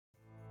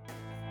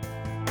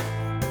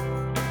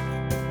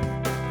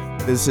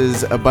This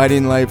is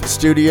Abiding Life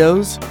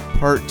Studios,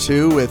 Part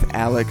 2 with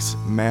Alex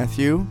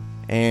Matthew.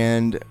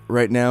 And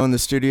right now in the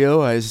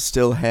studio, I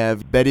still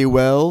have Betty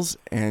Wells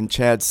and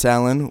Chad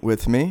Salen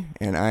with me,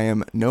 and I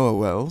am Noah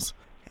Wells.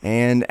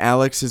 And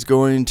Alex is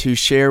going to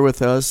share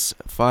with us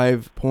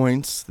 5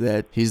 points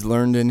that he's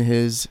learned in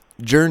his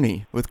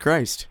journey with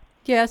Christ.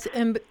 Yes,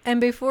 and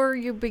before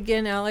you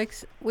begin,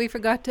 Alex, we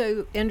forgot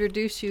to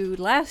introduce you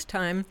last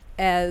time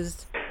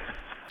as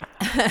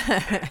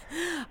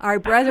our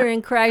brother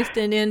in Christ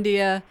in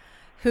India,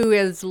 who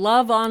is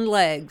Love on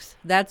Legs.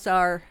 That's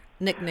our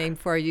nickname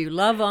for you,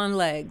 Love on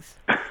Legs.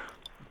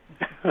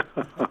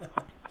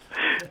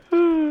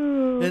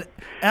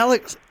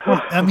 Alex,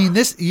 I mean,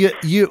 this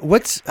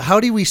how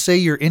do we say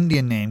your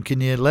Indian name? Can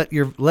you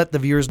let the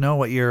viewers know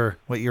what your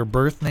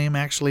birth name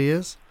actually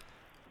is?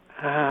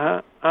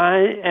 I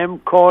am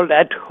called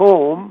at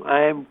home.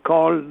 I am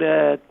called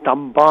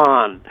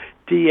Tamban.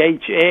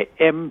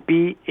 Thampan,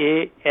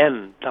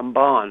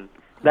 Tamban.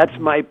 That's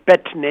my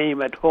pet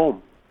name at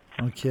home.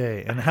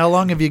 Okay. And how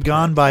long have you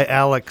gone by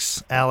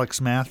Alex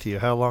Matthew?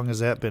 How long has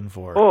that been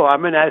for? Oh, I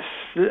mean, as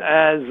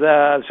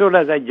soon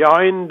as I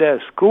joined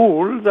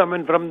schools, I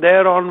mean, from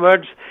there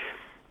onwards,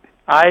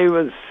 I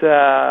was,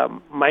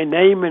 my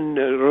name in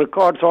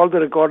records, all the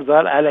records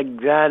are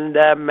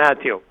Alexander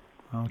Matthew.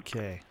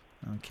 Okay.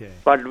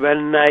 But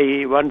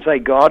once I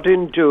got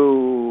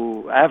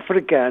into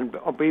Africa,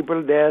 and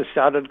people there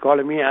started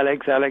calling me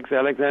Alex,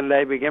 and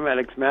I became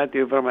Alex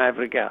Matthew from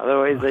Africa.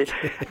 Otherwise,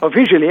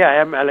 officially, I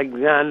am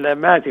Alexander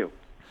Matthew.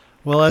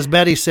 Well, as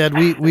Betty said,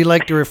 we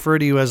like to refer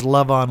to you as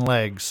Love on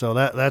Legs, so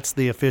that's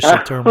the official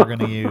term we're going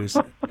to use.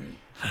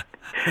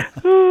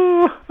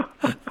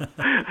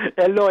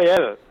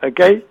 LOL,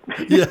 okay?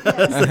 Yes,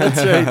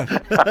 that's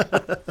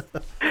right.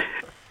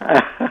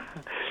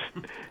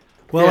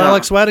 Well, yeah.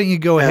 Alex, why don't you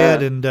go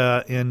ahead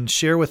and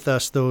share with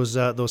us those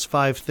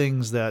 5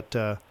 things that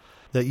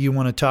you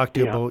want to talk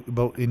to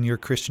about in your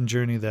Christian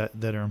journey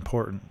that are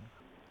important?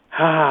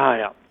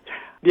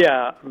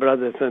 Yeah,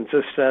 brothers and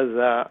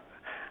sisters,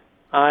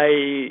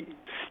 I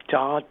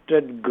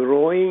started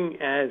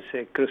growing as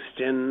a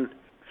Christian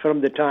from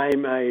the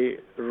time I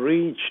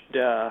reached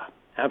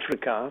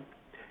Africa,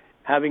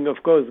 having,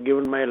 of course,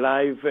 given my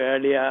life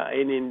earlier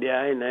in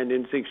India in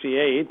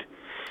 1968.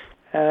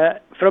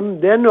 From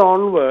then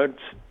onwards,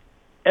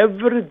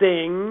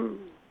 everything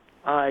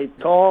I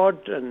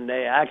thought and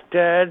I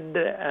acted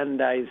and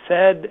I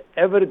said,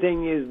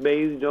 everything is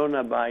based on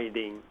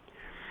abiding.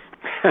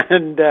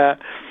 And the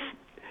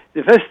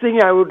first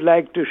thing I would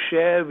like to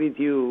share with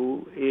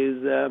you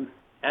is,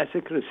 as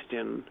a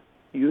Christian,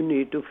 you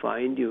need to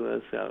find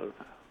yourself.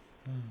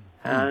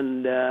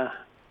 And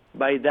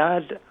by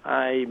that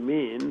I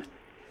mean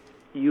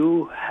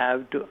you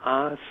have to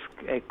ask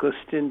a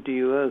question to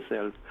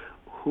yourself.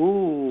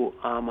 Who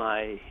am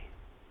I?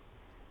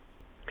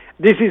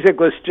 This is a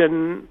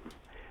question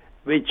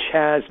which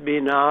has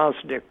been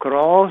asked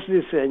across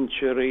the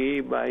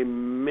century by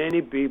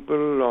many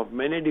people of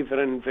many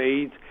different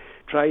faiths,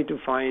 try to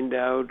find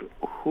out,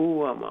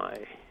 who am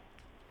I?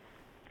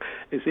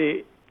 You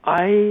see,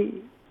 I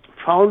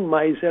found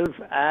myself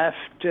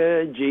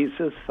after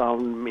Jesus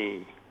found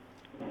me.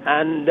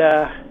 And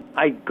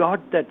I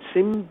got that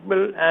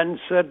simple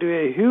answer to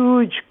a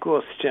huge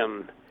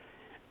question.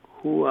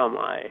 Who am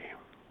I?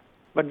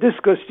 But this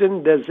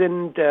question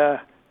doesn't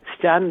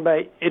stand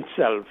by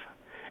itself.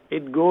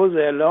 It goes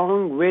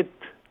along with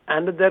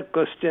another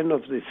question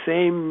of the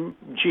same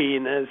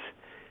genus,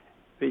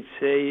 which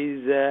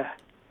says,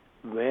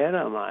 where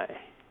am I?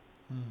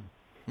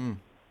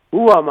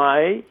 Who am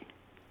I?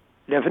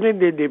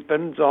 Definitely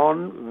depends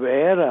on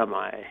where am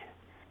I.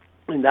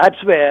 And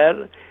that's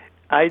where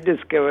I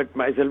discovered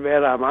myself.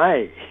 Where am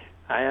I?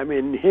 I am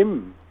in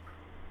Him.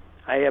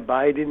 I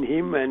abide in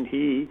Him and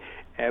He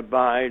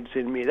abides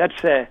in me.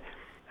 That's a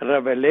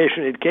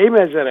revelation. It came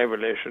as a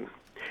revelation.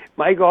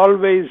 Mike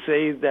always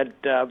says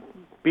that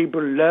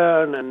people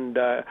learn and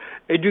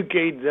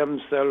educate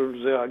themselves,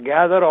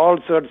 gather all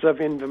sorts of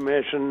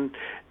information.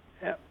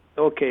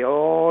 Okay,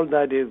 all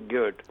that is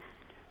good.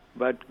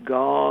 But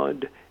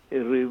God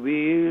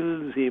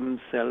reveals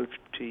Himself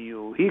to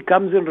you. He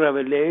comes in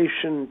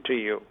revelation to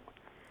you.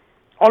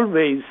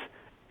 Always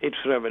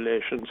it's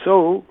revelation.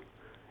 So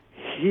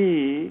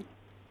He,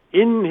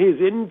 in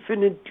His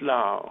infinite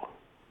love,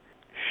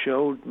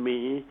 showed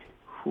me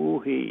who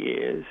He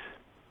is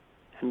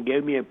and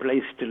gave me a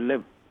place to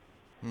live.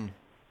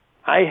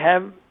 I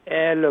have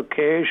a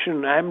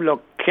location. I'm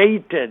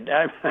located.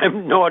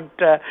 I'm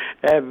not a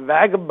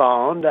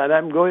vagabond, and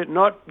I'm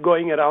not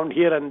going around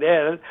here and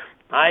there.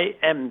 I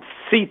am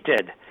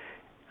seated.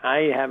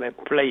 I have a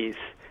place,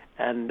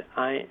 and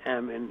I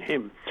am in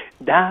Him.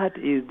 That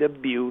is the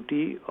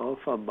beauty of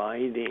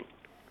abiding.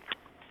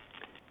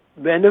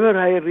 Whenever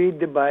I read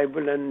the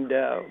Bible and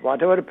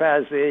whatever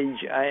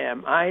passage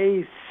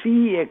I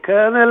see a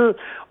kernel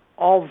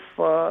of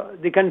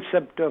the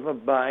concept of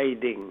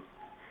abiding.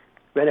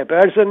 When a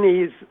person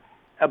is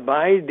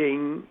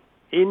abiding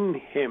in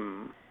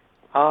Him,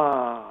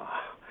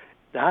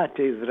 that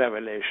is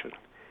revelation.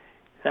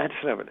 That's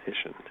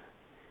revelation.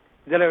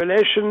 the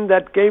revelation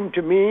that came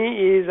to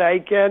me is I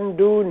can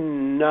do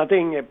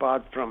nothing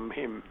apart from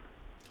Him.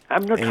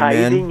 I'm not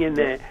hiding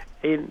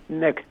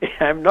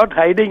I'm not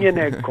hiding in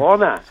a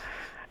corner.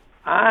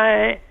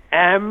 I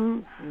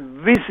am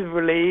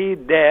visibly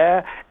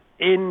there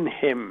in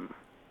Him.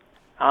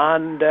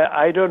 And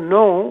I don't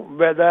know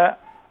whether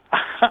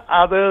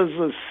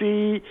others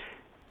see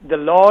the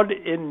Lord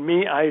in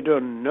me, I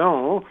don't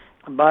know.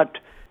 But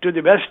to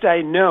the best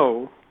I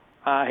know,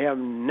 I have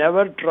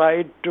never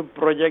tried to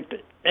project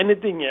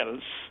anything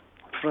else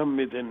from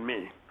within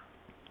me.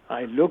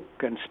 I look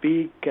and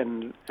speak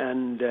and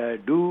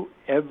do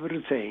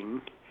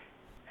everything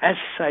as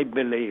I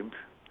believe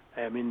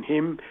I am in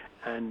Him,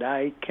 and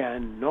I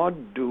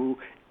cannot do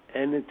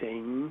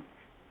anything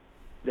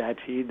that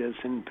He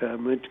doesn't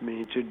permit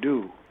me to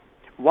do.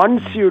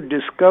 Once you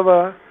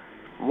discover,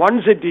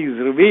 once it is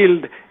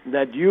revealed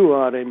that you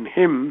are in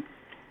Him,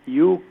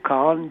 you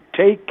can't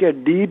take a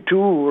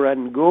detour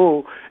and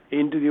go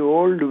into the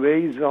old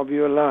ways of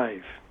your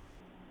life.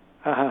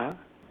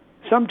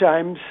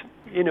 Sometimes,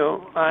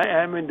 I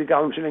am in the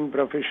counseling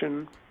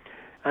profession,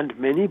 and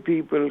many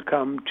people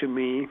come to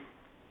me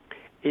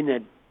in a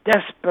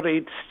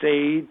desperate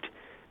state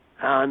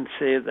and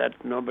say that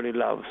nobody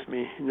loves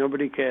me,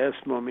 nobody cares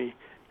for me,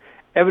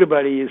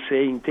 everybody is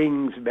saying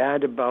things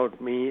bad about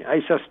me.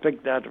 I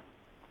suspect that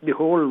the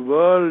whole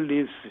world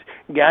is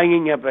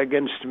ganging up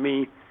against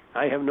me.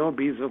 I have no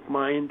peace of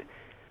mind.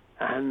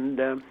 And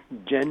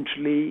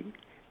gently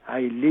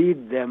I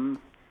lead them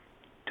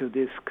to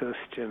this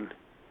question: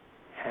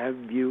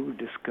 have you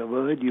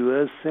discovered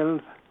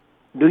yourself?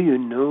 Do you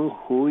know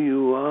who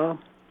you are?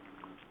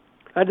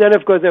 And then,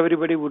 of course,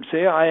 everybody would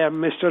say, I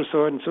am Mr.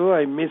 So-and-so,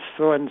 I Miss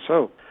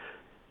so-and-so.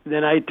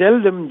 Then I tell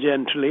them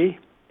gently,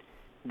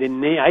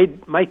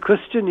 my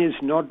question is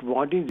not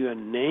what is your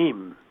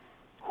name?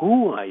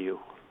 Who are you?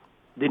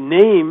 The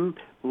name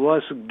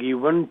was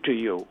given to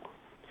you.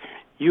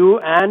 You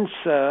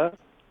answer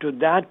to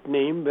that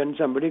name when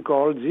somebody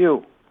calls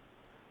you.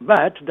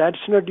 But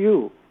that's not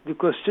you. The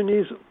question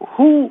is,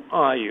 who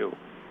are you?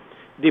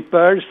 The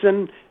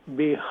person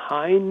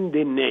behind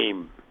the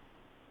name.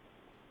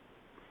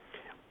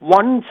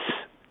 Once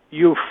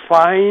you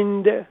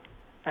find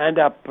and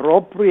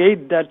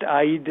appropriate that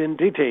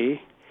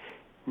identity,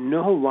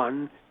 no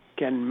one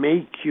can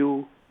make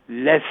you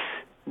less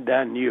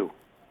than you.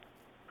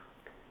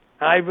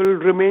 I will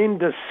remain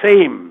the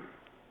same.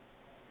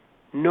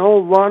 No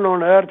one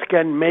on earth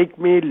can make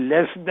me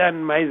less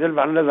than myself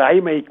unless I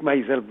make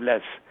myself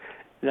less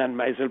than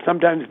myself.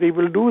 Sometimes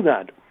people do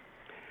that.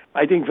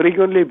 I think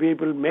frequently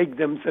people make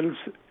themselves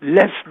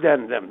less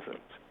than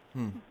themselves.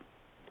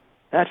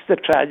 That's the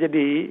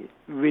tragedy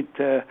with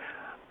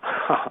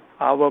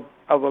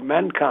our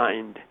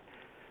mankind.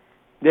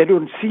 They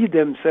don't see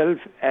themselves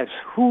as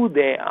who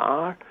they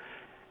are,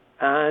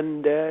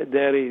 and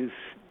there is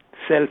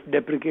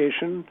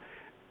self-deprecation,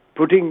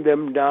 putting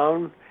them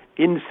down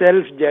in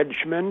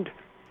self-judgment,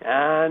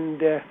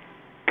 and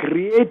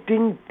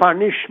creating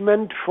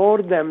punishment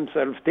for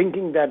themselves,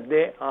 thinking that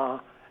they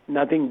are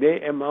nothing,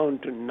 they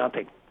amount to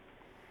nothing.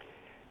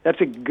 That's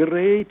a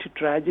great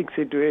tragic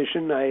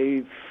situation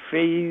I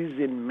face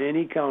in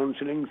many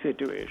counseling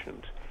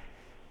situations.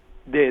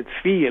 They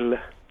feel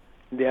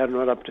they are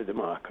not up to the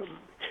mark.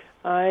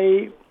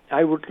 I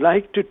would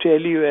like to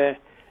tell you a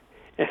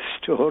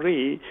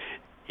story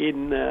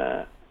in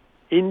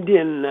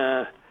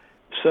Indian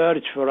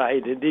search for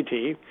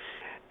identity.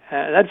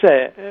 That's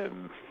a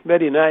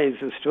very nice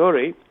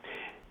story.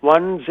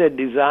 Once a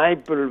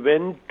disciple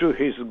went to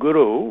his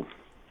guru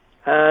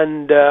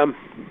and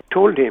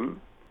told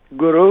him,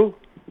 Guru,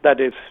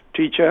 that is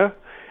teacher,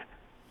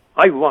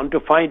 I want to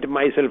find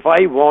myself.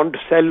 I want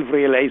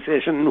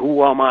self-realization.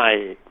 Who am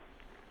I?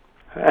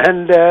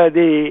 And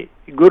the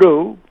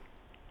Guru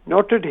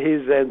noted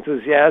his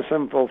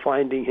enthusiasm for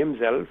finding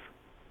himself,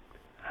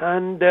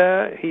 and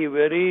he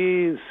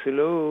very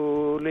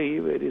slowly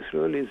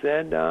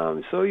said,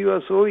 so you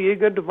are so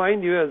eager to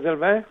find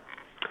yourself, eh?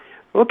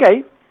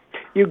 Okay,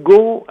 you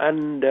go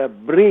and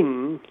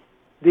bring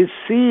the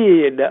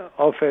seed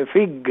of a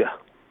fig.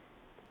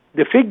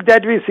 The fig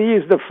that we see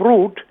is the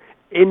fruit.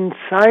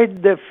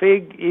 Inside the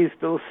fig is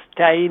those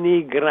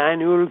tiny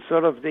granules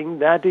sort of thing.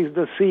 That is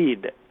the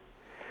seed.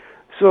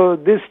 So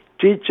this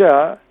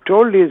teacher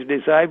told his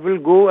disciple,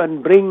 go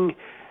and bring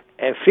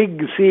a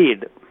fig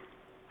seed.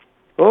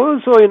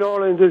 Also in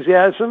all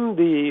enthusiasm,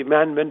 the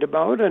man went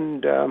about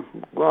and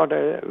got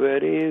a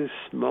very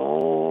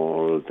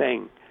small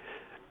thing,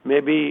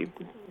 maybe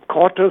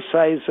quarter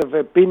size of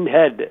a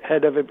pinhead,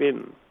 head of a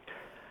pin.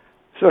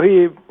 So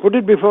he put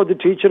it before the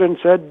teacher and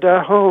said,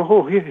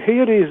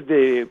 here is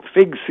the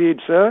fig seed,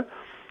 sir.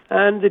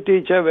 And the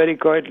teacher very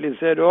quietly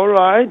said, all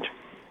right,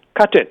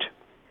 cut it.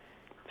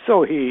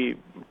 So he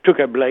took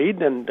a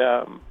blade and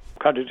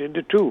cut it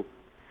into two.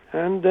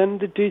 And then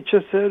the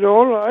teacher said,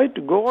 all right,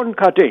 go on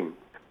cutting.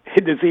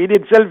 The seed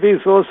itself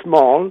is so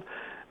small,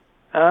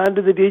 and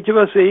the teacher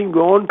was saying,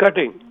 go on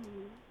cutting.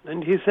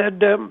 And he said,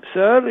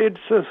 sir, it's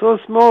so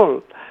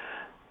small.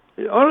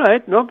 All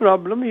right, no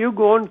problem, you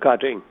go on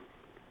cutting.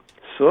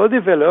 So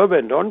the fellow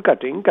went on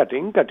cutting,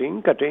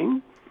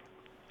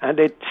 and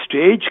a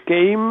stage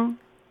came,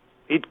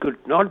 it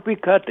could not be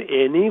cut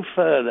any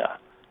further.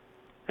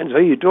 And so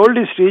he told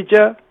his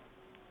teacher,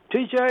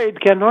 "Teacher, it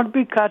cannot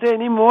be cut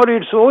anymore.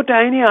 It's so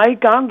tiny, I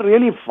can't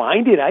really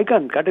find it. I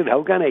can't cut it.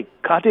 How can I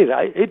cut it?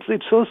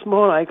 It's so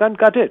small, I can't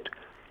cut it."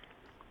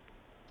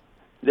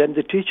 Then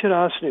the teacher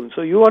asked him,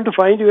 "So you want to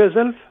find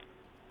yourself?"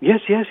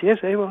 Yes,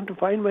 I want to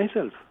find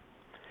myself.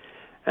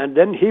 And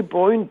then he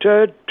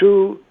pointed to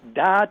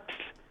that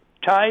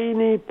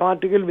tiny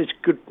particle which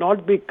could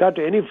not be cut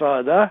any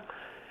further.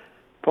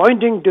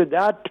 Pointing to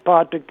that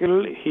particle,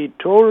 he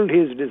told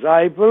his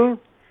disciple,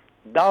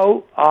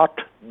 "Thou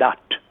art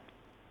that.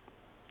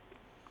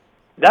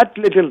 That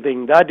little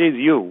thing, that is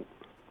you."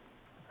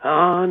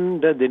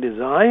 And the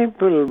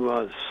disciple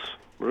was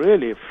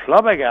really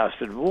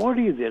flabbergasted.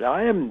 "What is it?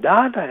 I am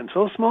that? I am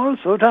so small,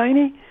 so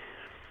tiny?"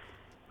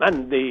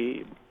 And the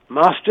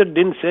master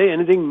didn't say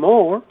anything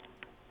more.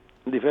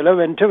 The fellow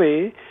went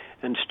away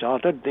and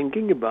started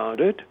thinking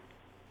about it.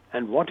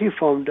 And what he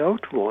found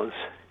out was,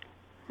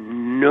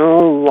 no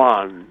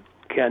one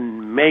can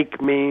make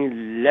me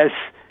less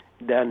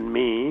than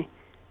me.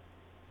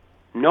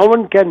 No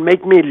one can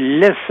make me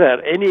lesser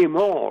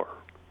anymore.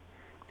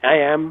 I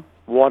am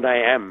what I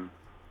am.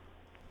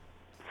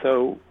 So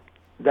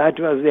that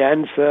was the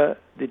answer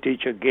the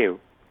teacher gave.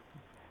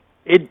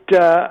 It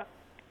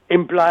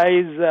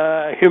implies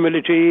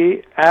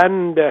humility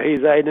and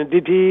his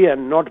identity,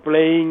 and not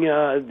playing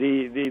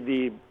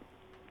the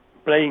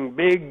playing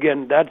big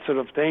and that sort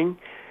of thing.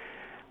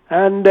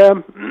 And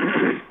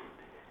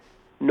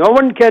no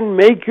one can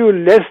make you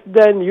less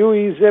than you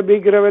is a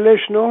big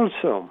revelation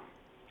also.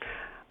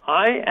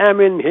 I am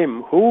in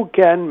him. Who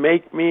can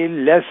make me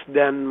less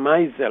than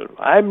myself?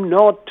 I'm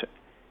not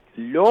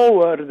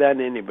lower than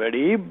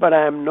anybody, but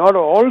I am not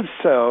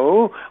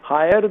also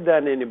higher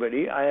than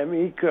anybody. I am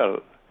equal.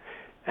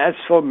 As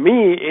for me,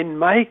 in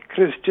my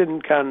Christian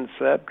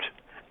concept,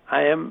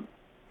 I am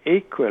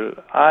equal.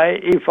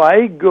 If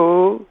I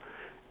go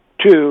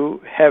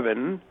to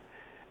heaven,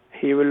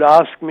 he will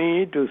ask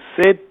me to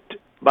sit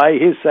by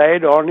his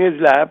side on his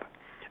lap.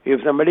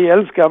 If somebody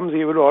else comes,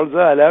 he will also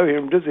allow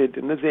him to sit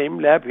in the same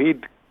lap. He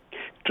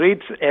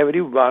treats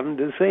everyone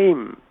the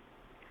same.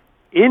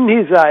 In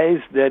his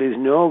eyes, there is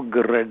no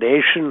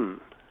gradation.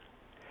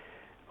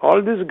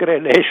 All this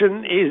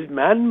gradation is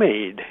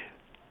man-made.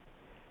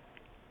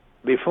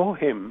 Before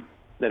him,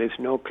 there is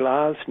no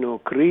class, no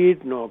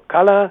creed, no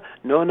color,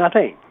 no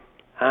nothing.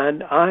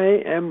 And I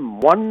am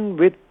one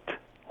with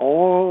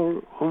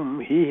all whom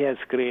he has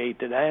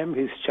created. I am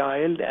his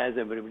child as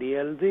everybody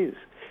else is.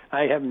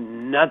 I have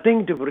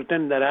nothing to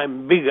pretend that I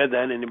am bigger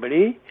than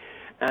anybody,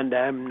 and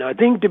I am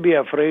nothing to be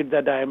afraid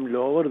that I am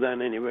lower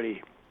than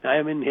anybody. I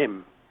am in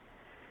him.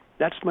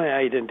 That's my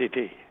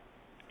identity.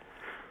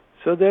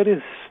 So there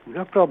is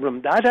no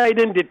problem. That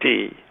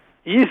identity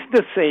is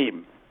the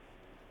same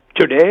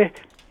today,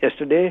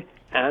 yesterday,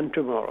 and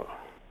tomorrow.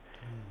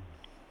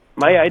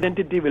 My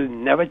identity will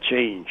never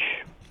change.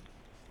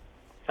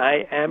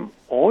 I am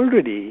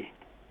already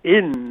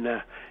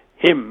in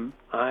him.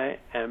 I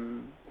am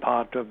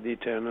part of the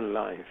eternal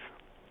life.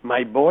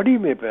 My body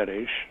may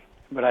perish,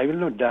 but I will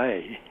not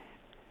die.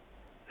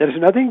 There is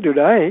nothing to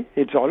die.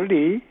 It's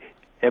already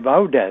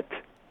above death.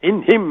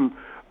 In him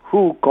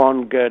who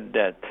conquered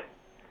death.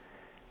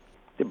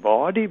 The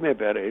body may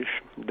perish,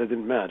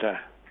 doesn't matter.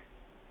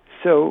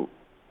 So,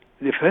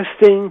 the first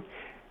thing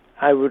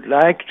I would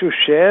like to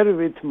share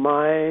with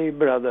my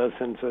brothers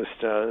and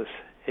sisters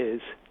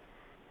is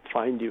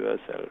find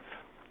yourself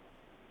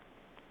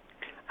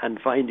and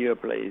find your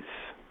place.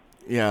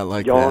 Yeah,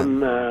 like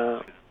John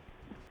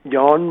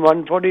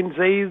 1:14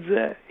 says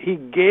he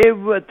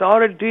gave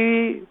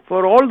authority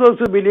for all those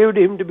who believed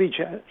him to be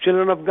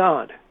children of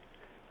God.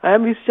 I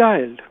am his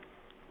child.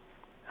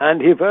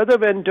 And he further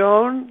went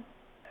on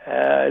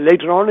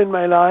later on in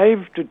my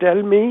life to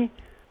tell me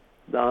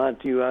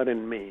that you are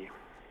in me.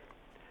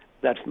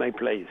 That's my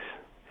place.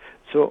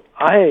 So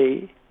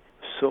I,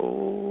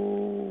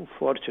 so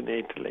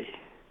fortunately,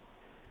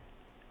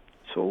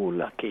 so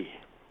lucky,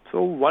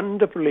 so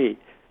wonderfully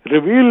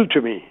revealed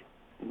to me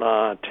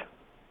that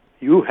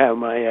you have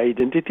my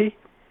identity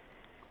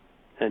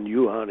and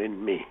you are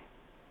in me.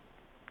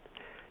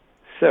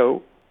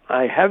 So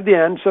I have the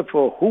answer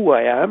for who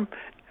I am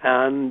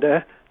and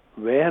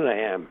where I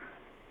am.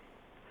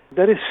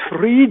 There is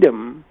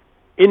freedom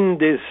in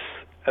this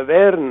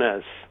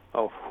awareness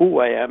of who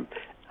I am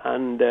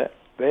and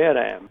where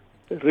I am.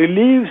 It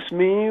relieves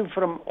me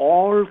from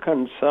all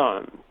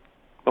concern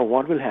of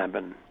what will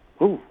happen.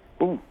 Oh,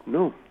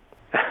 no.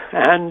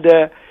 And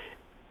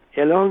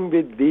along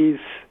with these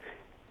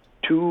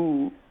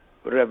two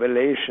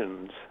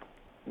revelations,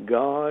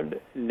 God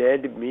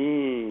led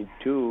me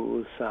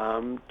to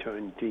Psalm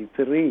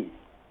 23.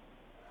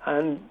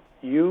 And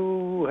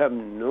you have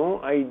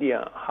no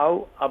idea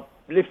how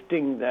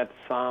uplifting that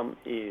psalm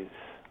is.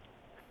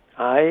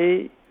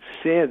 I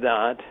say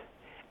that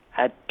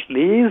at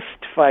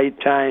least 5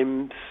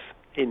 times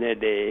in a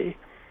day,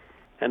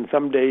 and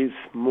some days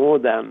more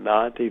than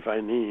that if I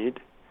need.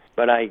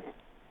 But I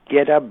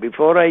get up,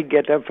 before I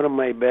get up from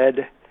my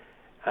bed,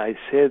 I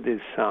say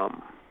this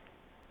psalm.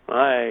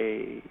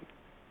 I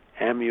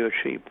am your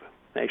sheep,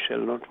 I shall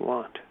not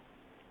want.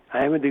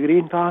 I am in the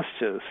green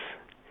pastures.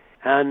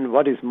 And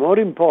what is more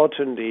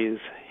important is,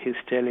 he's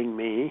telling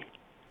me,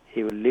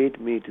 he will lead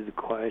me to the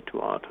quiet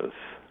waters.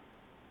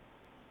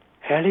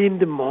 Early in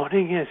the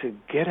morning as you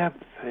get up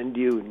and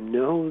you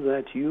know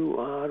that you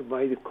are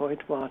by the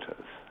quiet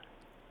waters,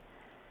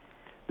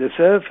 the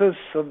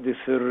surface of the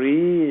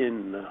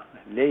serene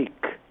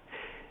lake.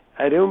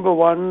 I remember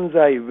once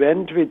I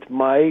went with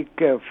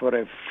Mike for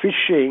a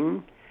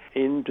fishing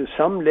into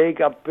some lake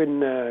up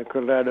in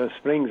Colorado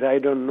Springs. I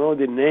don't know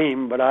the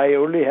name, but I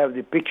only have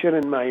the picture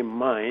in my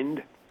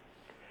mind.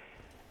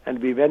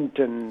 And we went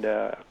and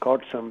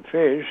caught some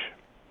fish.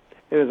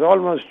 It was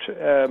almost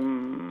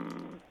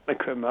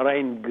like a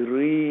marine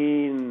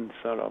green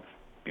sort of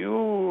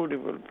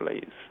beautiful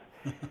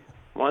place.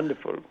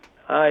 Wonderful.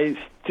 I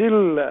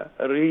still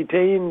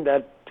retain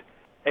that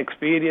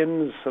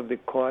experience of the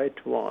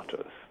quiet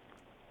waters.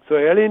 So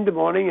early in the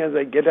morning as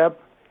I get up,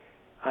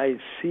 I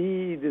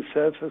see the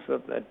surface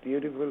of that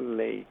beautiful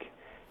lake.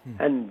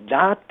 And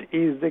that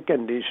is the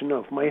condition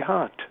of my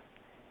heart.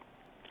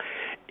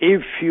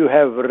 If you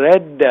have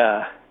read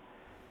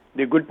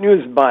the Good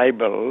News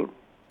Bible,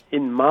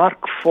 in Mark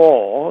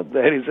 4,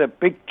 there is a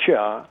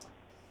picture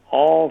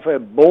of a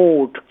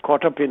boat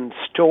caught up in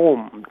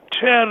storm,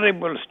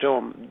 terrible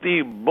storm.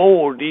 The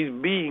boat is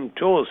being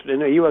tossed.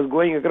 He was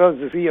going across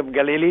the Sea of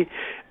Galilee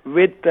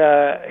with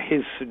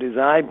his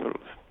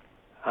disciples.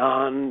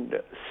 And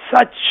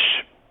such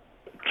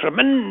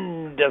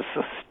tremendous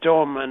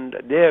storm, and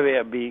they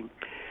were being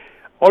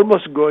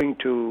almost going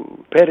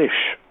to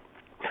perish.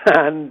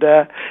 And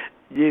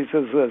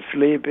Jesus was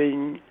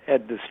sleeping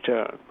at the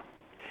stern.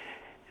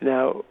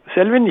 Now,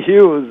 Selwyn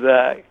Hughes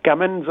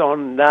comments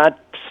on that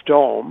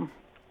storm.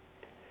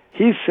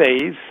 He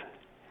says,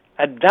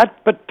 at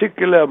that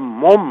particular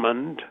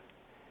moment,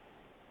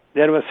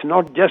 there was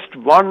not just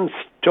one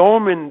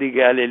storm in the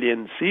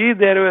Galilean Sea,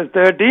 there were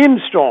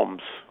 13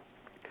 storms.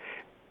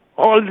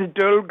 All the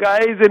 12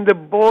 guys in the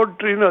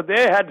boat,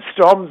 they had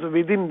storms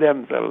within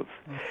themselves.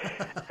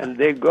 And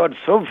they got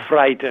so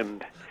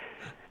frightened.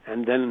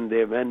 And then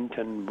they went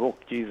and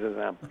woke Jesus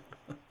up.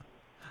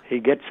 He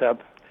gets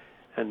up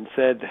and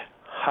said,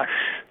 hush,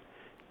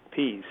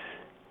 peace.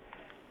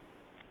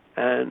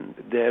 And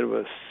there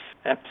was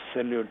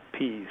absolute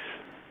peace.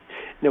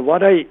 Now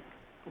what I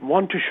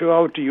want to show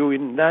out to you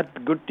in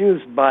that Good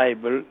News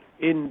Bible,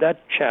 in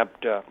that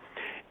chapter,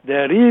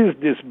 there is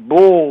this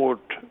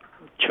boat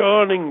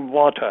churning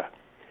water.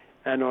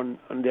 And on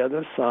the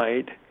other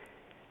side,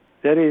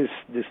 there is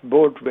this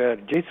boat where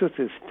Jesus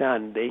is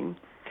standing,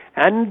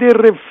 and the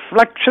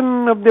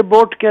reflection of the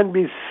boat can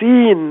be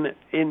seen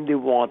in the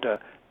water.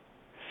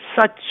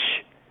 Such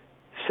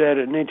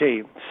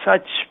serenity,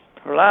 such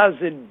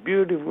placid,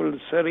 beautiful,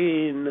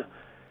 serene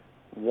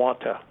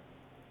water.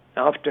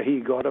 After he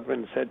got up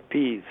and said,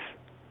 peace.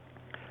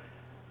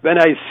 When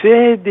I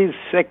say the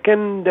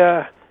second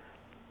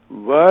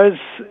verse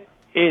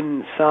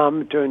in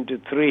Psalm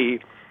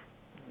 23,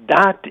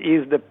 that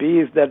is the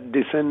peace that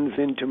descends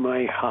into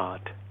my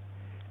heart.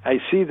 I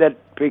see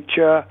that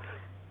picture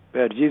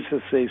where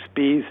Jesus says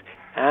peace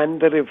and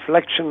the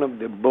reflection of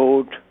the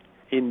boat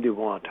in the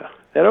water.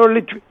 There are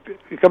only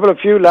a couple of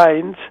few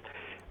lines,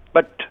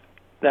 but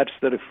that's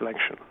the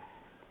reflection.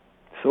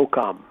 So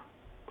calm.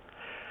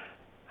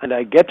 And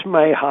I get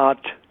my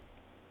heart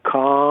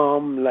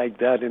calm like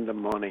that in the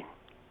morning.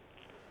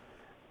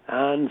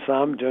 And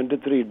Psalm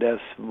 23 does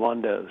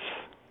wonders.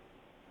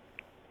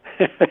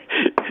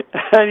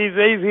 And he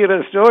says he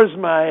restores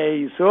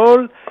my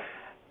soul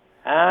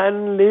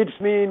and leads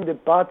me in the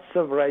paths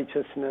of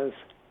righteousness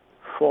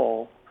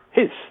for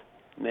his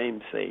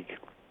name's sake.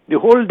 The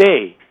whole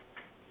day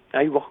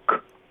I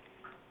walk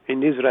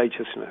in his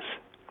righteousness,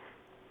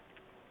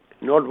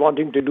 not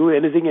wanting to do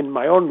anything in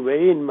my own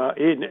way,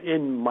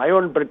 in my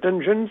own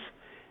pretensions,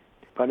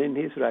 but in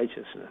his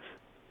righteousness.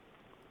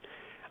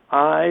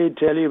 I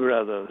tell you,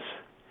 brothers,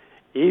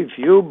 if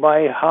you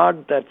by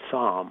heart that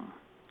psalm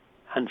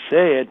and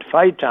say it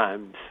 5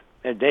 times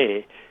a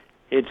day,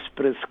 it's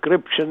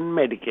prescription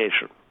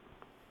medication.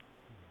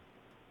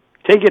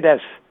 Take it as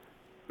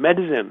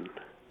medicine.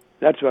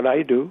 That's what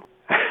I do.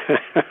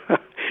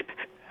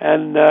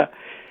 And,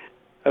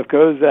 of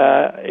course,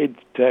 it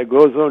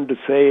goes on to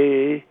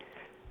say,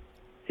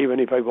 even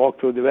if I walk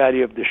through the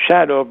valley of the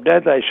shadow of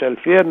death, I shall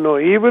fear no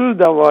evil.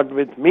 Thou art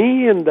with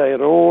me, and thy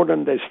rod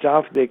and thy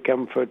staff, they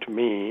comfort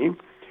me.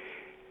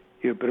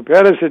 You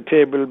prepare us a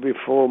table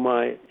before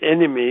my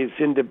enemies,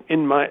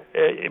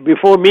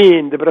 before me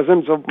in the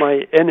presence of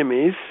my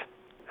enemies,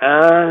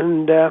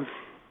 and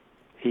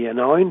he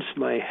anoints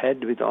my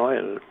head with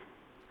oil.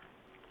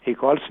 He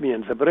calls me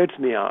and separates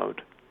me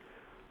out.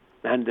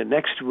 And the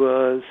next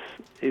verse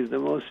is the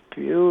most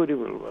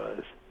beautiful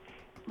verse.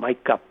 My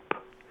cup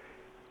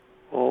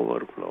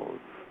overflows.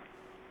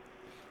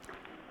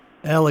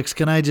 Alex,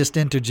 can I just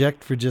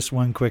interject for just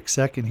one quick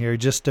second here,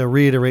 just to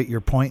reiterate your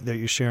point that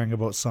you're sharing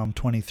about Psalm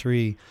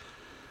 23.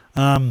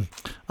 I'm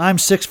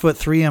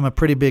 6'3". I'm a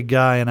pretty big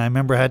guy, and I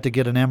remember I had to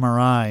get an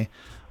MRI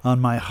on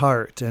my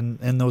heart, and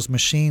those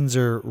machines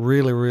are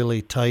really,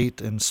 really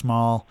tight and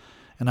small,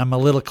 and I'm a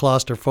little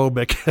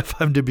claustrophobic, if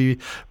I'm to be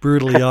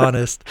brutally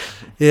honest.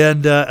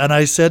 And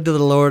I said to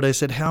the Lord, I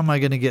said, how am I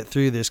going to get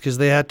through this? Because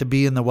they had to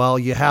be in the well,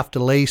 you have to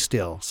lay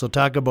still. So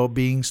talk about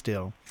being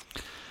still.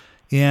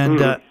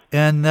 And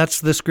and that's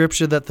the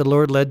scripture that the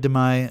Lord led to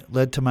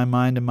my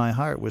mind and my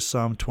heart was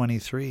Psalm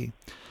 23.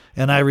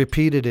 And I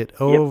repeated it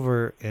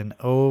over and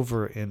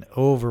over and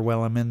over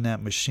while I'm in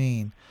that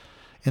machine.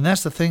 And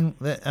that's the thing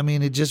that,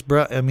 it just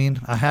brought,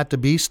 I had to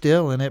be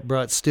still, and it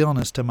brought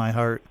stillness to my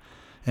heart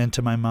and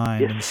to my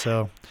mind. Yes.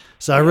 And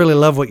so I really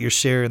love what you're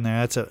sharing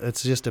there.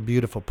 It's just a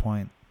beautiful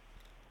point.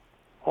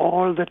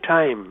 All the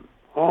time,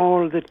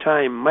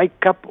 my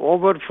cup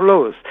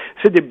overflows.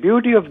 So the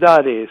beauty of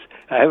that is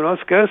I have no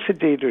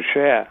scarcity to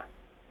share.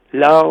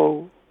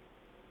 Love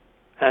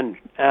and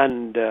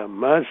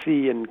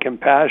mercy and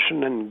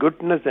compassion and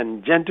goodness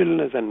and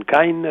gentleness and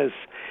kindness,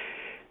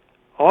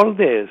 all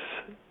this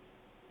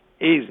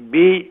is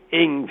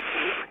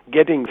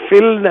getting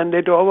filled, and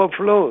it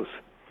overflows.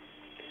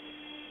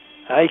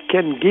 I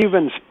can give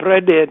and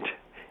spread it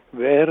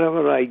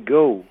wherever I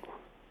go.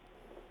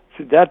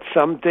 So that's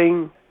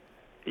something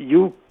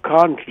you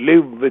can't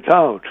live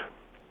without.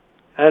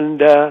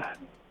 And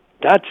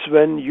that's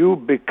when you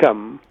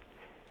become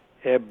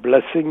a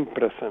blessing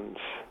presence.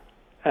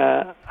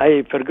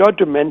 I forgot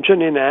to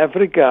mention, in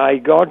Africa, I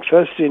got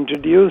first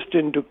introduced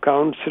into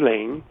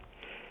counseling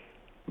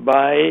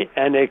by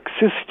an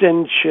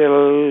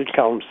existential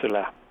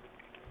counselor.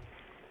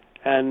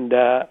 And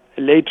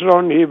later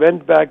on, he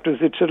went back to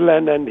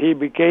Switzerland and he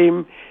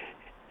became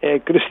a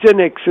Christian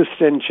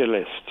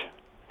existentialist,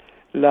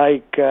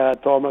 like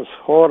Thomas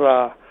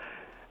Hora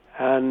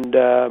and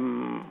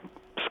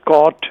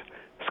Scott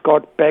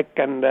Peck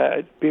and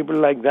people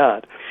like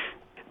that.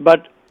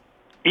 But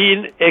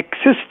in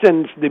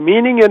existence, the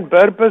meaning and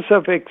purpose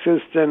of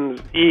existence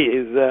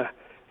is,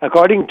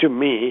 according to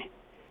me,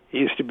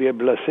 is to be a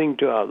blessing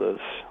to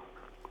others.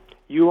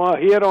 You are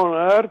here on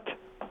earth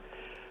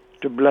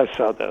to bless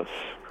others.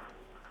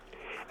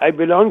 I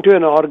belong to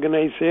an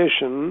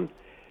organization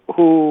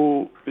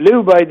who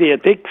live by the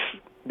ethics.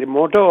 The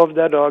motto of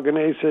that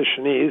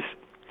organization is,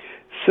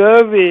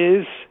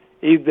 service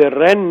is the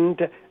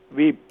rent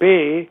we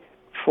pay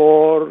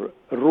for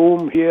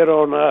room here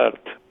on earth.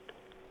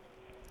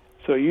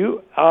 So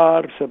you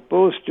are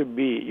expected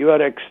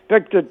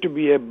to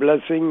be a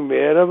blessing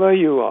wherever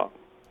you are.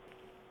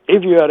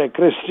 If you are a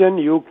Christian,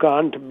 you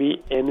can't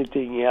be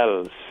anything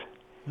else.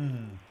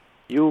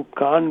 You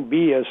can't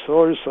be a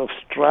source of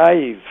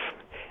strife,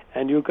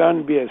 and you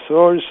can't be a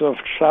source of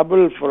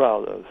trouble for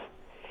others.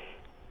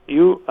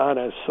 You are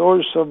a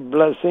source of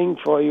blessing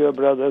for your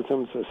brothers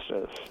and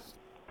sisters.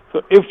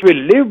 So if we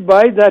live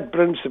by that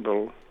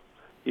principle,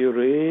 you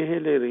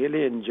really,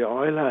 really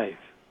enjoy life.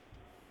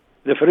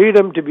 The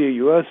freedom to be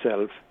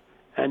yourself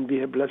and be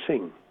a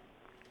blessing.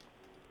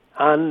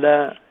 And,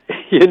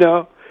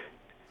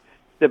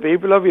 the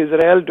people of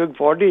Israel took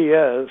 40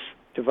 years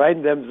to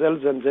find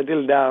themselves and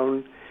settle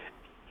down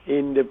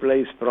in the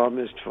place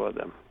promised for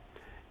them.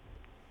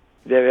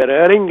 They were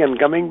erring and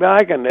coming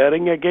back and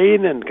erring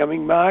again and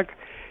coming back.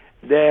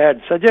 They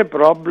had such a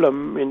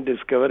problem in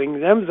discovering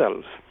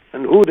themselves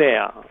and who they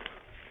are.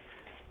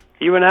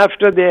 Even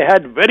after they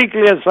had very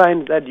clear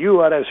signs that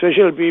you are a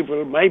special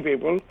people, my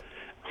people,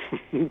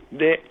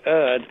 they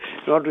erred,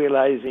 not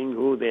realizing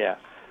who they are.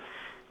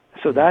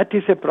 So that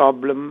is a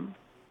problem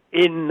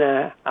in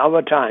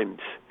our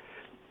times.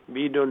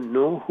 We don't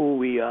know who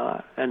we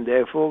are, and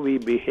therefore we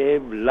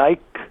behave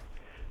like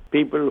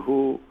people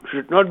who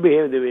should not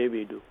behave the way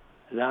we do.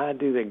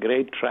 That is a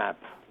great trap.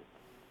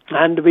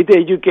 And with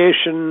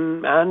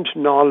education and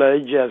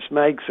knowledge, as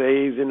Mike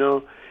says,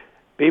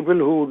 people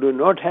who do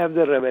not have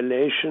the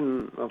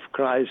revelation of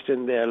Christ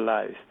in their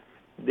lives,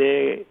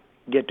 they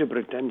get to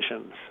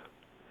pretensions,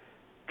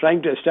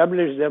 trying to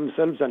establish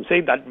themselves and say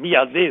that we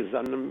are this,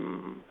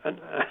 and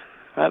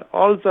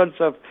all sorts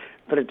of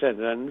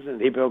pretensions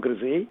and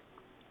hypocrisy.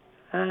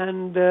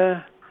 And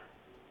they're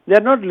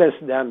not less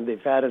than the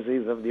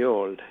Pharisees of the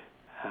old,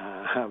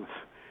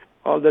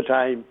 all the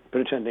time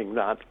pretending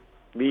that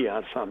we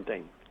are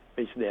something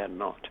which they are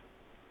not.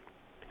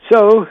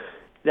 So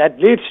that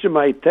leads to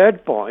my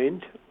third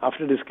point.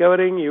 After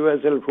discovering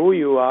yourself, who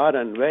you are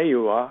and where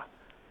you are,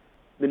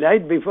 the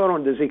night before,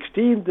 on the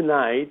 16th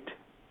night,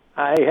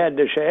 I had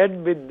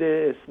shared with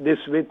this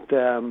with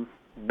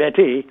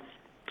Betty.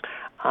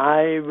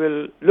 I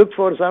will look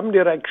for some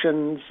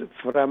directions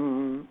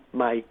from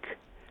Mike.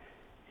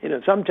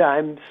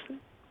 Sometimes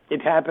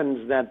it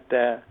happens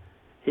that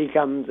he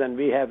comes and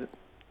we have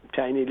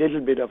tiny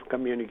little bit of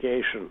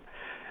communication.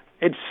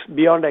 It's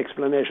beyond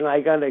explanation.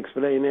 I can't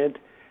explain it.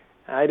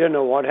 I don't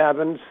know what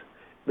happens,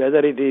 whether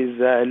it is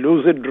a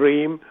lucid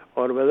dream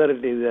or whether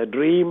it is a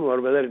dream or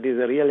whether it is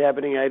a real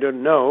happening, I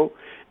don't know.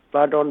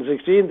 But on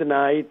 16th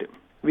night,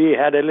 we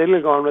had a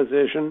little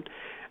conversation,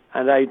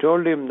 and I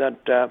told him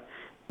that,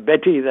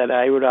 Betty, that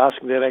I would ask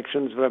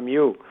directions from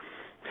you.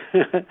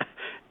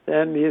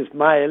 Then he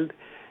smiled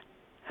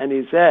and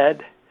he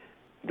said,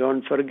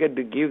 "Don't forget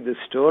to give the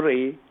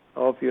story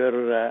of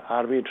your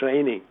army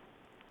training."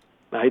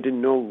 I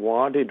didn't know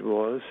what it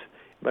was,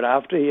 but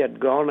after he had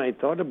gone, I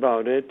thought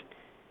about it.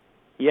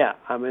 Yeah,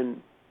 I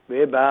mean,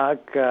 way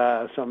back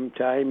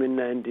sometime in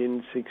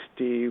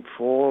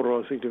 1964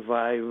 or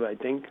 65, I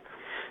think,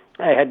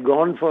 I had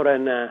gone for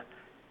an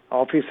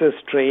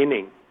officer's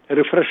training, a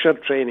refresher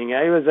training.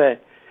 I was a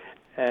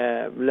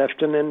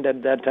lieutenant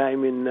at that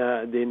time in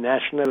the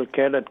National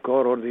Cadet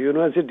Corps or the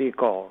University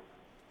Corps.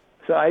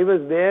 So I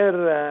was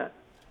there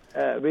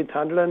with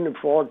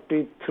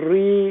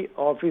 143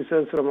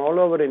 officers from all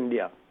over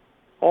India.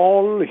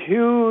 All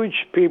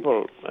huge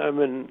people. I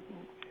mean,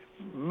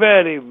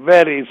 very,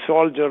 very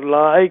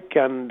soldier-like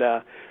and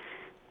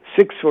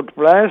 6 foot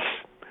plus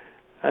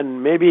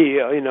and maybe,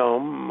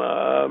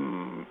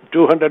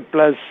 200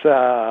 plus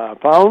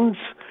pounds.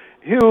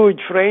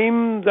 Huge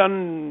frames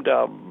and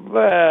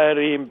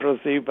very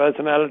impressive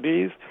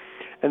personalities.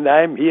 And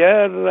I'm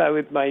here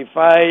with my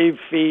 5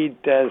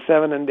 feet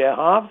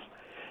 7.5,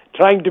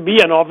 trying to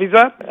be an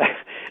officer.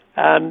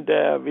 And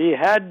we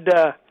had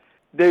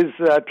this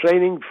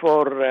training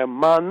for a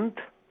month.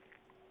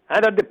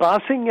 And at the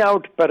passing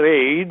out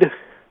parade,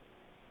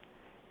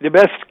 the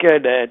best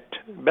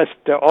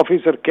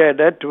officer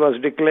cadet was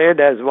declared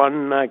as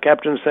one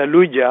Captain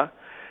Saluja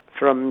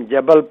from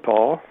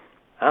Jabalpur.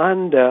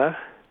 And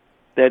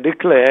they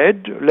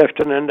declared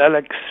Lieutenant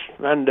Alex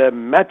and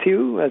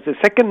Matthew as the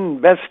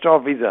second best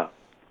officer.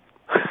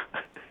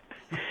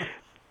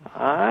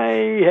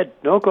 I had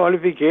no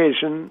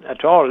qualification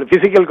at all,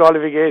 physical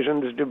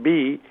qualifications to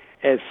be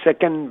a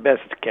second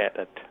best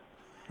cadet.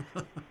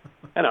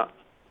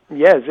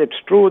 Yes, it's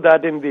true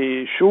that in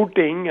the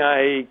shooting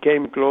I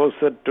came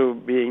closer to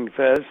being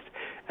first,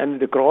 and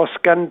the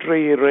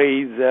cross-country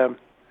race,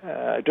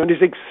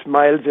 26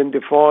 miles in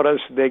the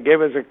forest, they gave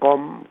us a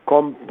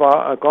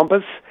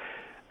compass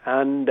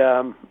and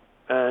an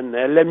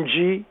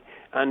LMG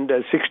and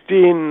a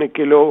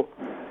 16-kilo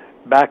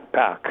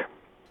backpack.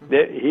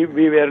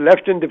 We were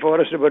left in the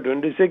forest about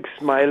 26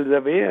 miles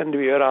away, and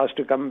we were asked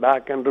to come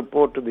back and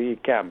report to the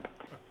camp.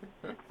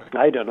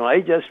 I don't know.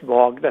 I just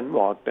walked and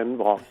walked and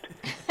walked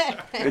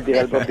with the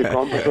help of the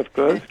compass, of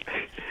course.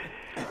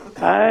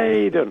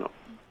 I don't know.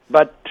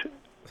 But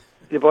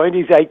the point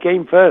is I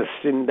came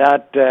first in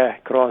that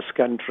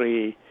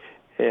cross-country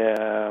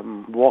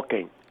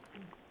walking.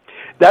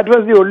 That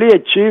was the only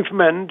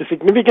achievement,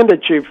 significant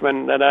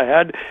achievement that I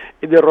had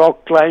in the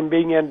rock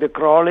climbing and the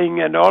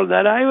crawling and all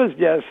that. I was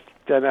just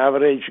an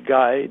average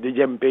guy, the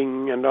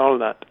jumping and all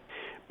that.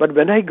 But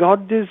when I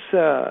got this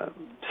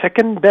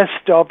second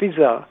best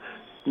officer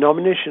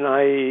nomination,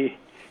 I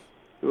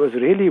was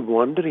really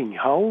wondering,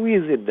 how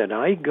is it that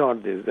I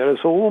got this? There are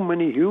so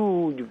many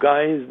huge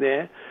guys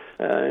there,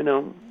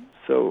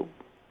 So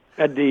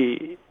at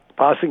the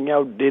passing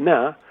out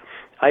dinner,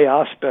 I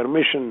asked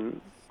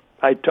permission.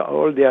 I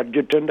told the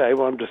adjutant I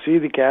want to see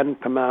the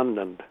camp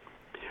commandant.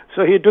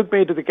 So he took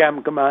me to the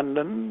camp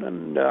commandant,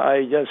 and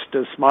I just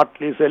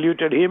smartly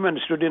saluted him and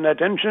stood in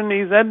attention.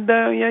 He said,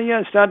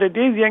 started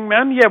his young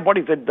man, what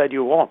is it that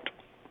you want?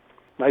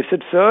 I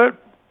said, sir,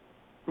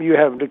 you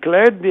have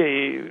declared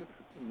the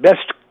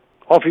best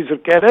officer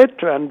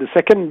cadet and the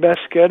second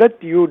best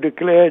cadet. You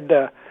declared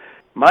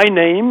my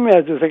name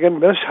as the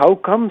second best. How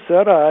come,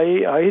 sir?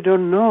 I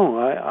don't know.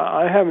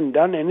 I haven't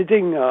done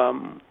anything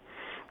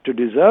to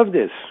deserve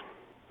this.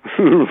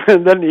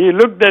 And then he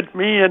looked at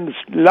me and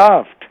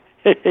laughed.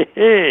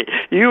 Hey,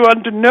 you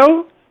want to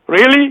know?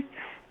 Really?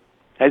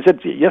 I said,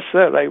 yes,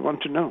 sir, I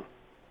want to know.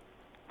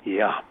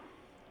 Yeah.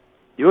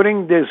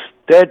 During these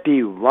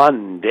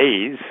 31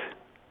 days,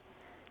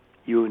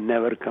 you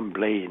never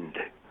complained.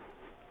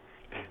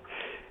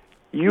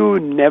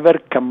 You never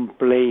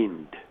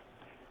complained.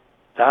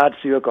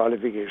 That's your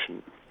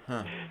qualification.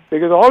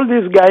 Because all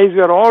these guys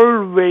were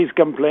always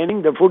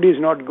complaining. The food is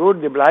not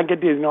good, the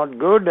blanket is not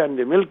good, and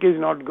the milk is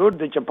not good,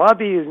 the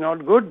chapati is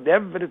not good,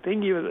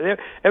 everything.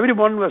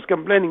 Everyone was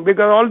complaining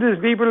because all these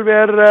people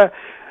were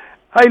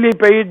highly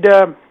paid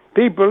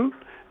people.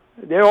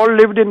 They all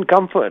lived in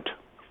comfort.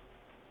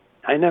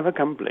 I never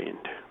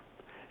complained.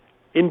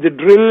 In the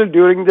drill,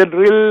 during the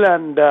drill,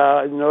 and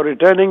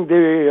returning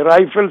the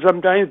rifle,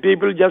 sometimes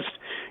people just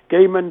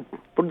came and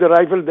put the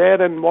rifle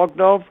there and walked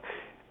off.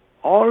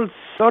 All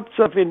sorts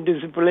of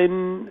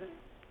indiscipline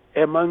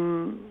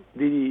among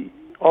the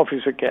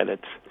officer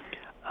cadets.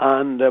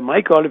 And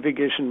my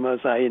qualification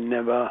was I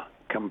never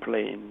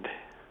complained.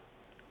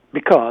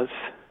 Because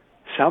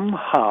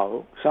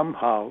somehow,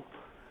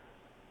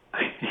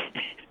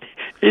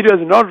 it was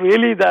not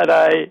really that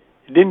I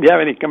didn't have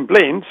any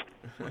complaints,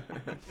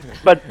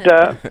 but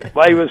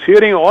I was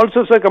hearing all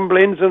sorts of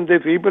complaints from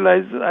the people.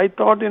 I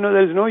thought,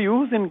 there is no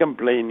use in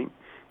complaining.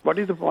 What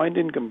is the point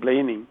in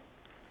complaining?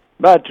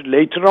 But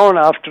later on,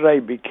 after I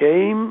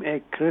became a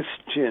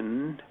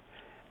Christian,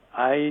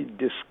 I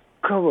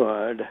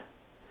discovered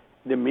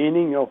the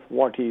meaning of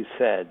what he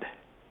said.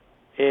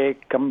 A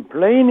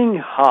complaining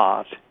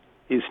heart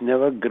is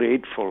never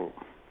grateful.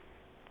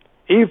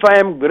 If I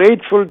am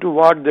grateful to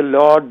what the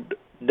Lord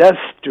does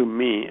to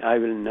me, I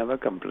will never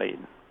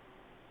complain.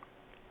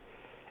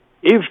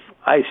 If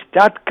I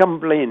start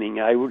complaining,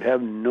 I would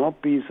have no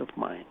peace of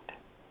mind.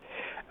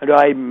 And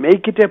I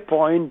make it a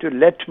point to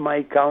let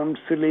my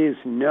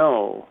counselees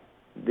know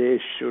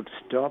they should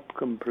stop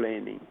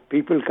complaining.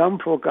 People come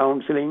for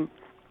counseling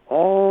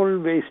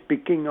always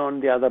picking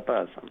on the other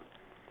person,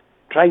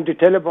 trying to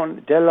tell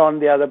on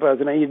the other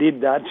person, he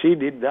did that, she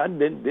did that,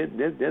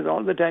 there's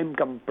all the time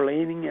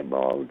complaining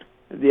about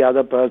the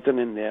other person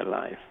in their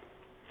life.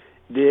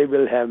 They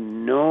will have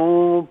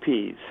no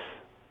peace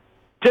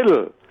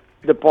till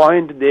the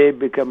point they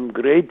become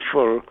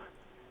grateful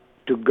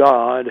to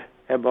God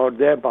about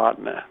their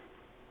partner.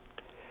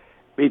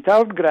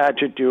 Without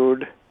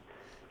gratitude,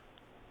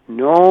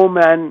 no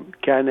man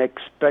can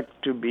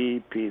expect to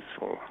be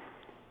peaceful.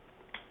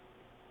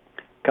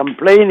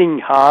 Complaining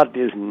heart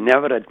is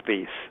never at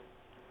peace.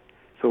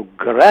 So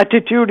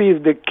gratitude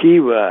is the key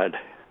word.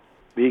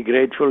 Be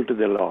grateful to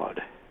the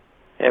Lord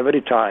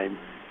every time.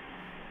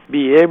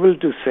 Be able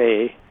to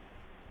say,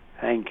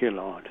 thank you,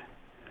 Lord.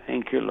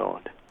 Thank you,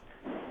 Lord.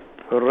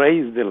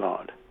 Praise the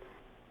Lord.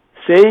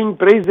 Saying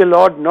praise the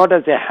Lord not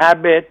as a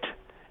habit,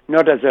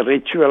 not as a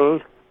ritual,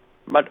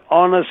 but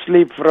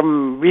honestly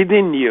from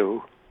within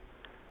you,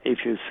 if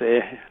you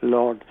say,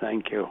 Lord,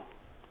 thank you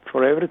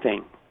for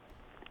everything.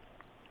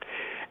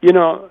 You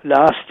know,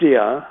 last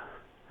year,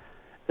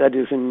 that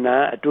is in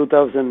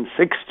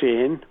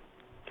 2016,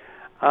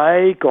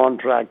 I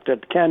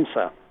contracted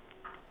cancer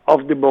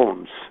of the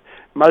bones,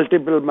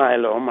 multiple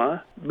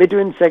myeloma,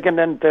 between second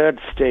and third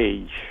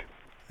stage.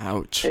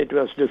 Ouch. It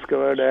was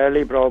discovered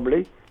early,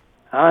 probably.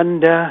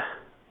 And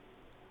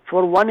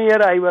for 1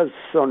 year, I was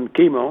on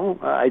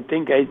chemo. I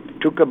think I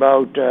took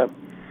about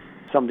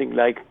something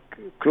like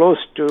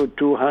close to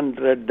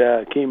 200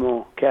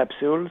 chemo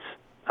capsules.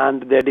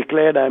 And they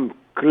declared I'm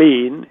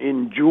clean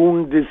in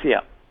June this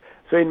year.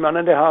 So in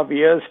 1.5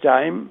 years'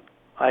 time,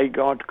 I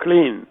got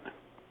clean.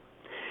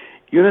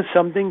 You know,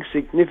 something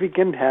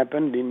significant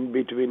happened in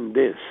between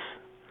this.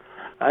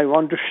 I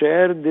want to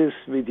share this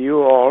with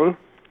you all.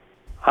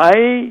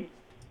 I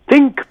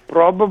think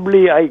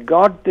probably I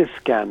got this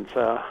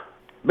cancer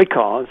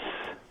because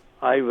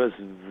I was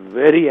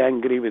very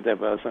angry with a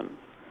person.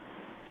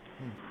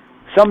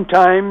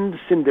 Sometimes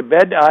in the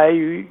bed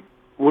I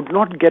would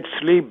not get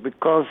sleep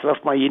because of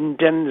my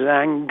intense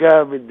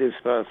anger with this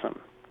person.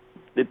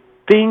 The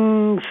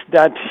things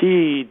that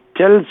he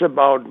tells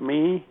about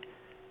me,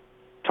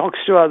 talks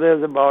to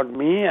others about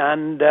me,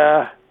 and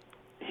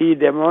he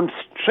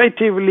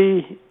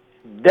demonstratively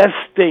does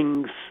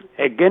things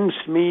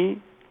against me.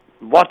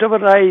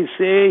 Whatever I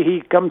say,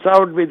 he comes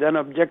out with an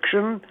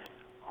objection,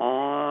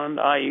 and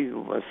I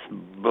was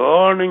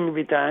burning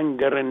with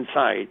anger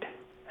inside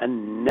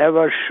and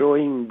never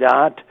showing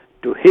that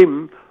to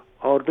him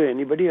or to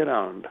anybody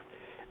around.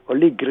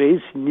 Only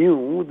Grace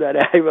knew that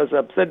I was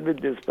upset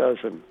with this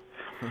person.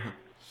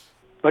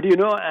 But you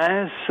know,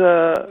 as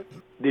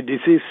the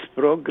disease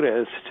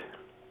progressed,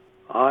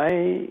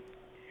 I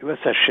was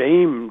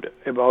ashamed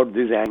about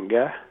this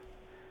anger.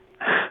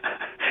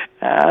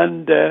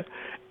 And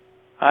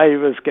I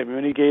was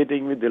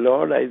communicating with the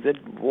Lord. I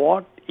said,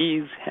 what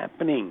is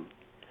happening?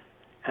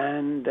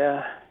 And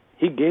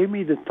he gave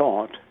me the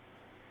thought,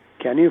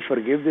 can you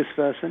forgive this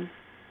person?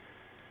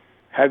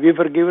 Have you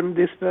forgiven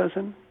this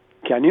person?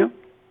 Can you?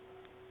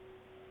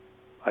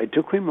 I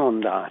took him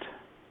on that,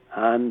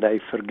 and I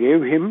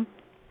forgave him.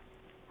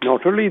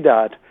 Not only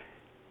that,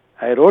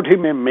 I wrote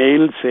him a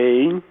mail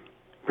saying,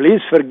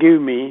 please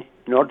forgive me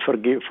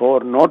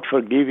for not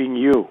forgiving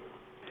you.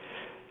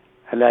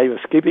 And I was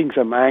keeping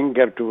some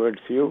anger towards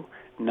you.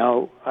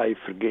 Now I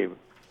forgive.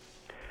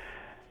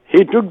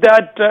 He took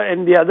that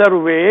in the other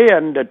way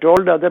and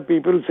told other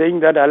people saying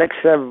that Alex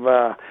has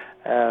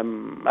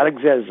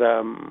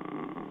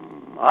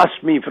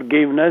asked me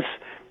forgiveness,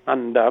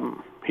 and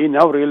he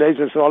now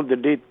realizes all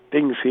the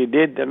things he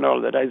did and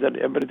all that. I said,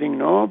 everything,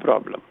 no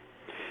problem.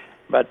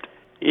 But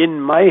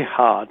in my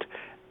heart,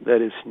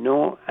 there is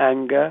no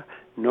anger,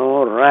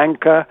 no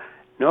rancor,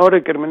 no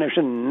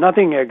recrimination,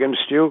 nothing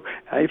against you.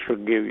 I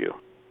forgive you.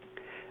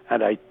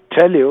 And I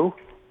tell you,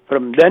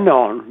 from then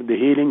on, the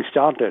healing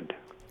started.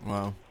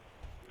 Wow.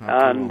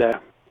 And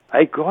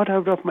I got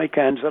out of my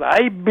cancer,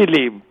 I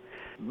believe,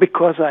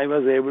 because I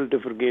was able to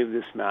forgive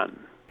this man.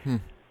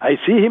 I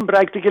see him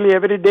practically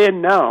every day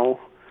now,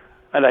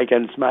 and I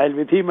can smile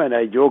with him, and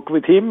I joke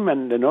with him,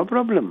 and no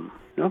problem,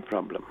 no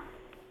problem.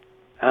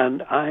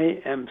 And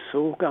I am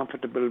so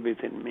comfortable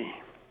within me.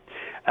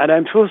 And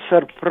I'm so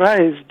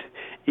surprised,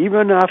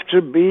 even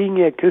after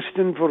being a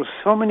Christian for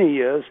so many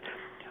years,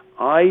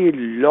 I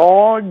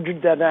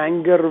lodged that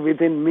anger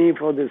within me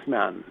for this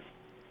man.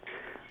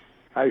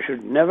 I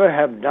should never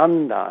have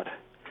done that.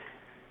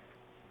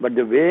 But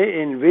the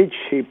way in which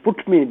he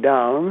put me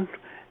down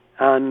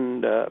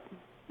and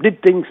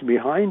did things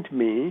behind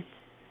me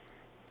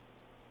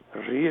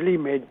really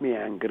made me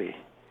angry.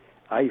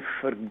 I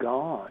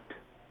forgot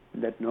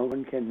that no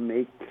one can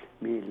make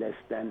me less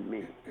than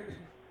me.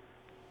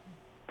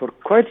 For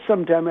quite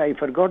some time I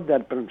forgot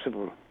that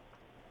principle.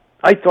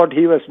 I thought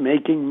he was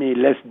making me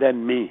less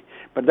than me.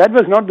 But that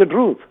was not the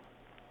truth.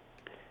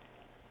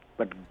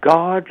 But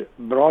God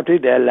brought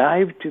it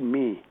alive to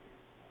me.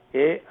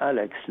 Hey,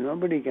 Alex,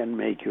 nobody can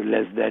make you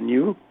less than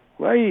you.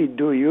 Why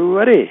do you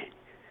worry?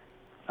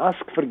 Ask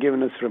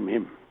forgiveness from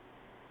him.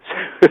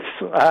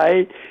 So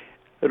I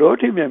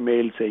wrote him a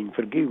mail saying,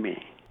 forgive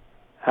me.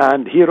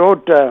 And he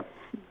wrote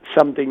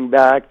something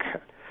back,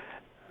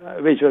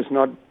 which was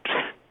not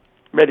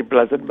very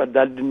pleasant, but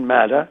that didn't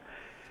matter.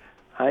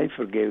 I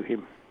forgave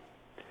him.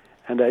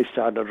 And I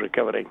started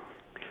recovering.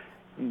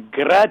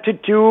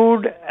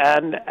 Gratitude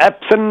and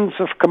absence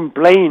of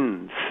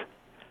complaints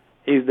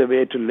is the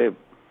way to live.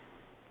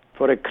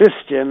 For a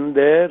Christian,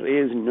 there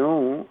is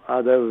no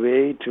other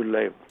way to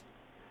live.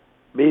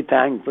 Be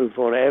thankful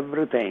for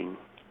everything.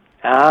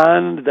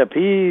 And the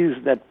peace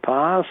that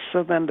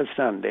passeth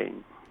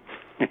understanding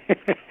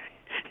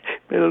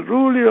will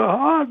rule your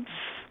hearts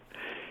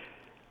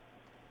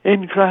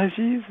in Christ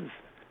Jesus.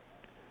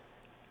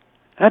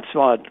 That's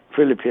what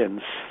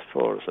Philippians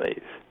 4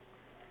 says.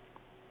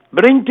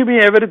 Bring to me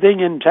everything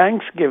in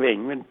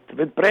thanksgiving,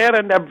 with prayer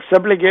and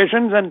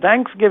supplications and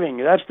thanksgiving.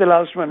 That's the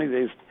last one, it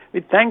is,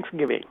 with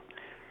thanksgiving.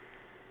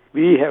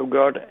 We have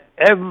got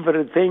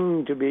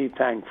everything to be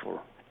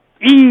thankful.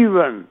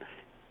 Even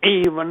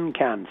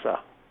cancer,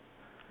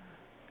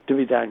 to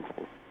be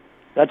thankful.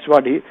 That's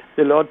what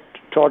the Lord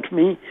taught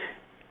me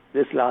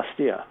this last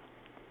year.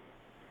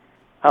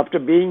 After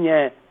being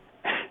a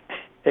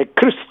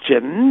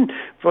Christian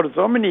for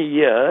so many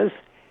years,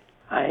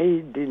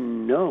 I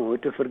didn't know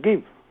to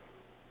forgive.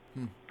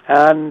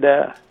 And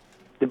the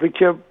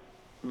picture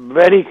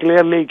very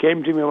clearly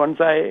came to me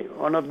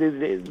one of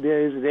these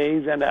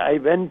days, and I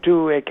went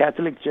to a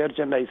Catholic church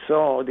and I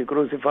saw the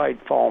crucified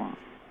form.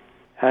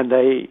 And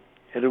I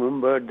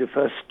remembered the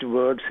first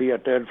words he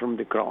uttered from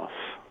the cross.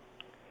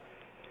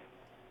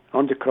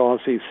 On the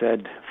cross he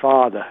said,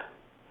 Father,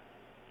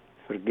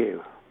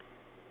 forgive.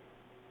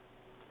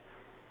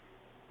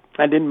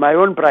 And in my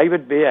own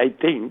private way, I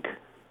think,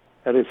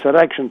 for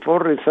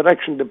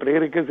resurrection, the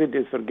prerequisite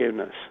is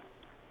forgiveness.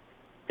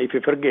 If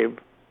you forgive,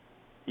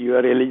 you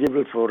are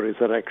eligible for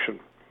resurrection.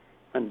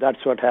 And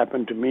that's what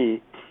happened to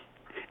me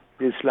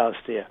this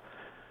last year.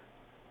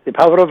 The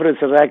power of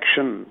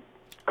resurrection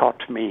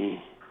caught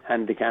me,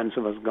 and the cancer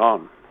was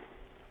gone.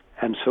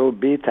 And so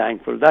be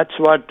thankful. That's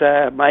what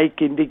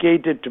Mike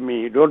indicated to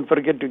me. Don't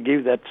forget to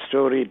give that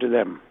story to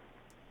them.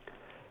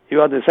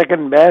 You are the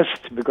second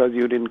best because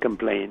you didn't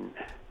complain.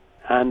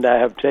 And I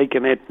have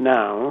taken it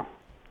now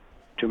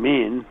to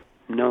mean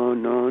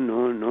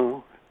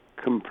no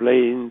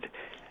complaint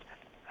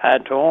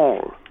at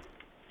all.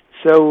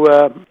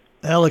 So,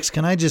 Alex,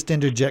 can I just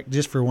interject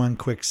just for one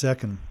quick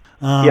second?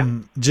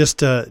 Yeah. Just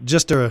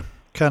to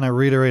kind of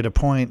reiterate a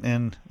point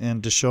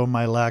and to show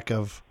my lack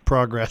of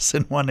progress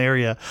in one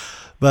area.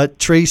 But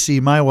Tracy,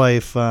 my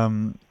wife,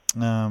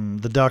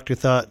 the doctor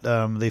thought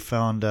they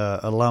found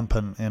a lump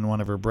in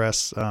one of her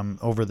breasts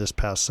over this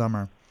past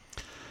summer.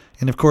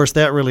 And of course,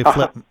 that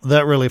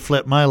really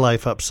flipped my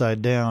life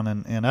upside down.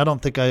 And I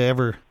don't think I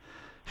ever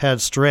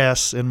had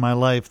stress in my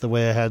life the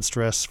way I had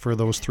stress for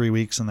those 3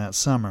 weeks in that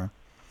summer,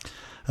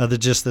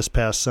 just this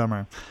past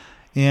summer.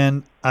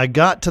 And I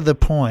got to the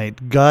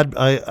point, God,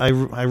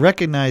 I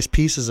recognize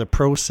peace as a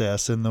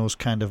process in those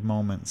kind of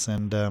moments.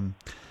 And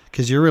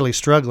because you're really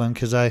struggling,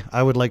 because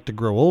I would like to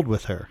grow old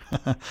with her,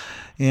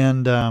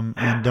 and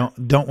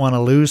don't want to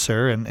lose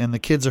her, and the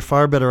kids are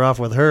far better off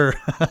with her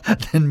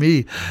than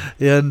me,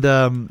 and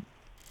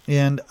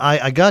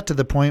I got to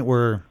the point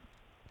where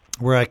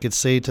I could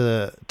say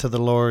to the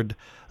Lord,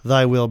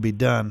 Thy will be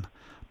done,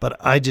 but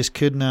I just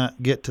could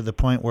not get to the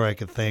point where I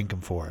could thank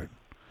Him for it.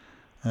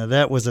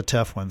 That was a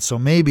tough one. So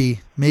maybe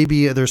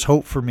there's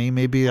hope for me.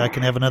 Maybe I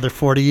can have another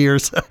 40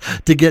 years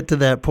to get to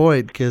that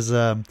point. Because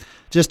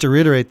just to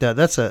reiterate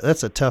that's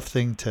a tough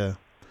thing to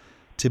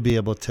be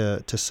able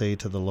to say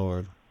to the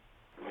Lord.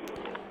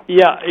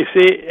 Yeah, you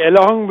see,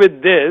 along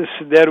with this,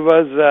 there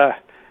was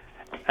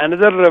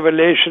another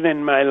revelation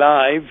in my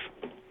life.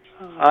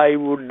 I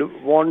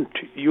would want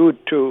you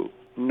to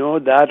know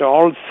that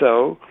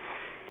also,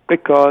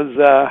 because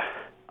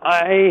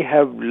I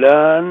have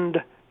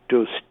learned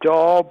to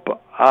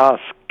stop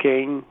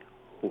asking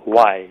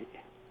why.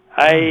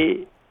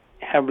 I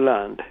have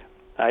learned.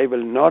 I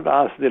will not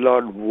ask the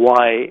Lord,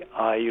 why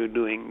are you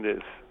doing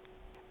this?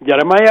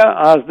 Jeremiah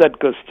asked that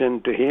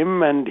question to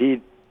him, and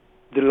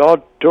the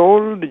Lord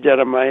told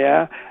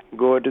Jeremiah,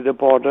 go to the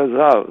potter's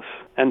house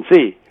and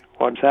see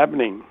what's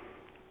happening.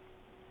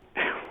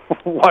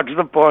 What's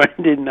the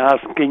point in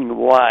asking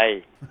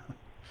why?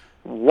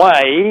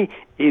 Why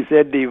is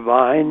a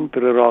divine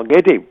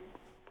prerogative.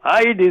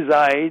 I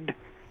decide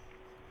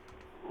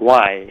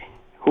why.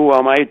 Who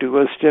am I to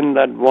question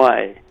that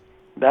why?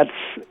 That's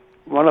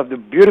one of the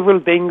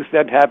beautiful things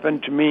that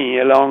happened to me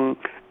along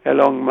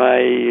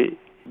my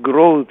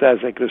growth as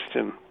a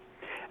Christian.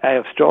 I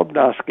have stopped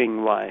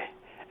asking why.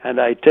 And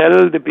I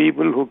tell the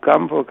people who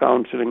come for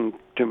counseling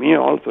to me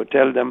also,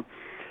 tell them,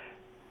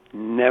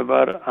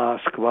 never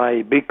ask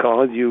why,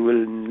 because you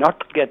will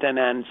not get an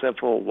answer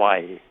for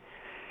why.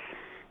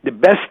 The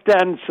best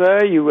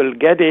answer you will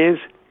get is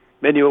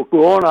when you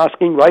go on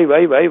asking why.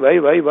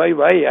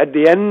 At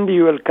the end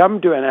you will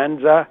come to an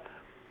answer.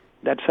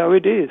 That's how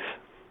it is.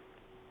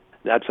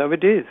 That's how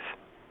it is.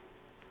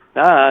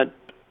 That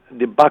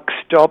the buck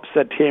stops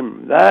at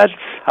him. That's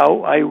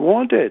how I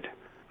want it.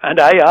 And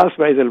I ask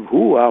myself,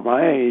 who am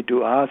I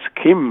to ask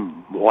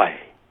him why?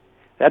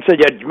 That's a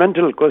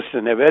judgmental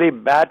question, a very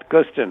bad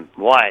question.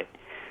 Why?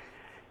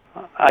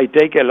 I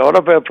take a lot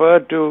of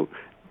effort to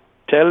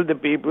tell the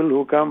people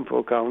who come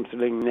for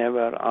counseling,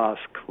 never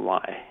ask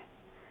why.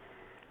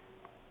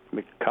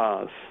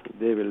 Because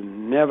they will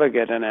never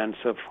get an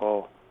answer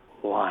for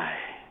why.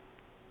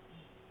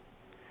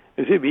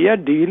 You see, we are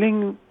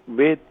dealing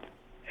with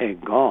a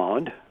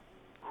God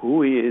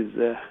who is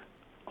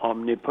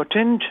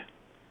omnipotent,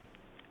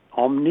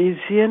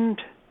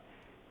 omniscient,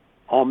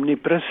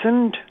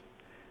 omnipresent,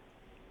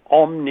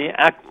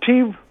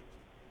 omniactive,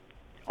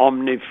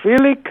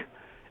 omniphilic,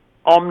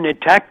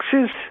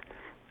 omnitaxis,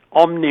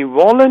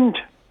 omnivolent,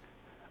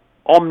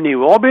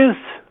 omnivobis,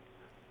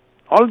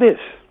 all this.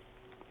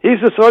 He is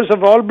the source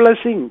of all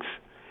blessings.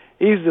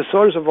 He is the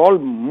source of all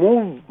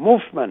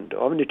movement,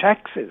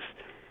 omnitaxis,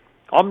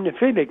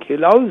 omniphilic. He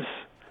loves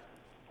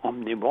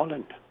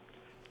omnivolent.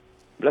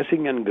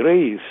 Blessing and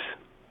grace.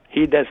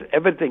 He does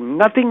everything.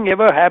 Nothing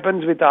ever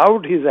happens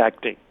without his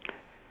acting.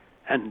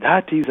 And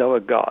that is our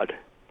God.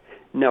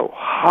 Now,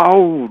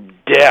 how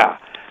dare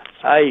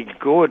I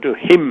go to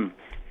him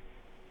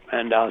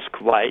and ask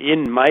why?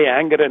 In my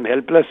anger and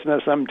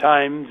helplessness,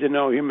 sometimes,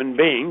 human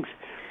beings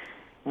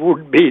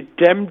would be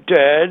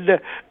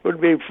tempted,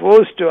 would be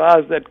forced to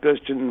ask that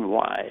question,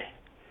 why?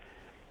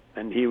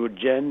 And he would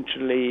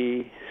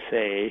gently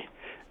say,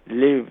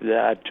 leave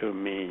that to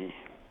me.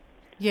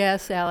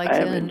 Yes, Alex. I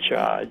am in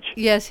charge.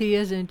 Yes, he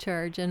is in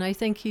charge. And I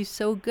think he's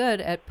so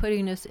good at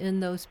putting us in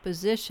those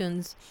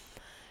positions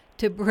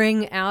to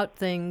bring out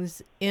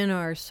things in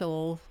our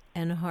soul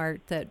and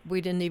heart that we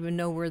didn't even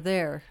know were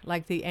there,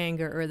 like the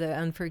anger or the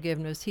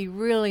unforgiveness. He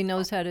really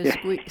knows how to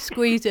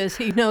squeeze us.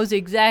 He knows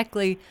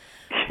exactly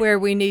where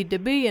we need to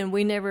be, and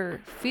we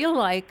never feel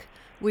like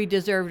we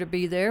deserve to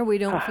be there. We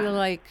don't feel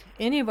like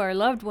any of our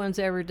loved ones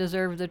ever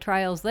deserve the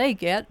trials they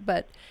get,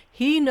 but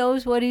he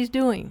knows what he's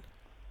doing.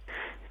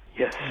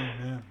 Yes.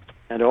 Amen.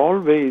 And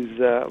always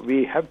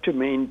we have to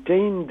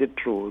maintain the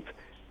truth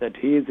that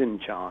he is in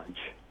charge.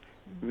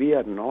 We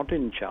are not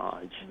in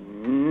charge.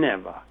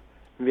 Never.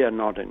 We are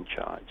not in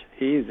charge.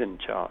 He is in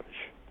charge.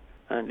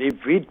 And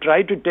if we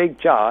try to take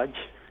charge,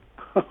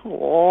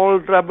 all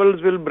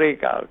troubles will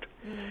break out.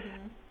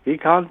 Mm-hmm. We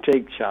can't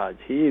take charge.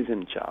 He is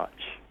in charge.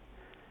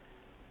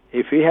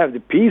 If we have the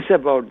peace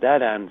about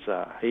that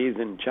answer, he is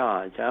in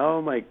charge,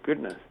 oh my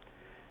goodness,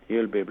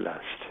 you'll be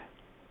blessed.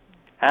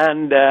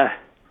 And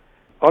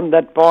on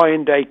that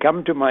point, I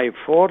come to my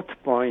fourth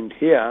point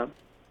here.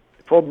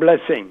 For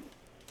blessing,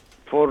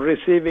 for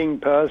receiving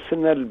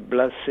personal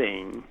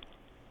blessing,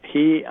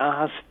 he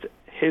asked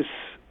his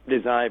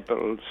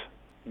disciples,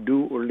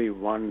 do only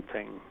one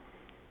thing.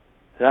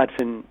 That's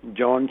in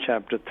John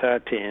chapter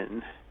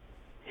 13.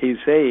 He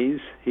says,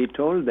 he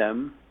told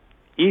them,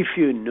 if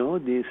you know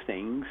these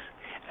things,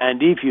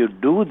 and if you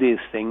do these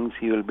things,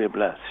 you will be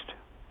blessed.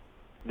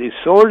 The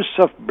source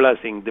of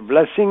blessing, the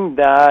blessing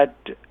that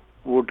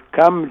would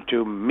come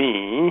to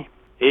me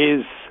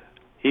is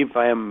if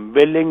I am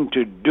willing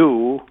to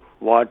do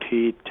what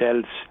he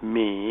tells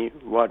me,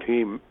 what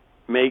he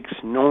makes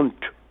known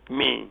to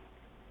me.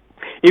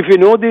 If you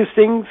know these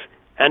things,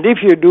 and if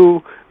you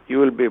do, you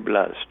will be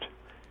blessed.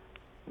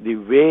 The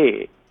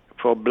way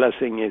for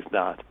blessing is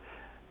that.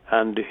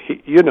 And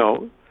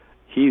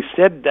he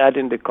said that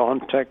in the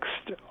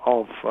context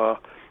of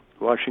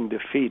washing the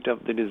feet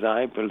of the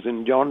disciples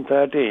in John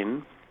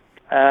 13.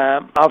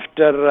 After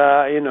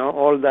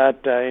all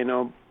that,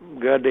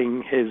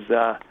 girding his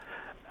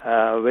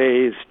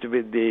waist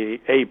with the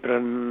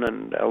apron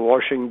and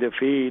washing the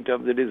feet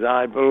of the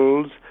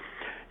disciples,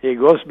 he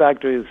goes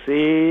back to his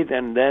seat,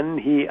 and then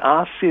he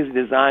asks his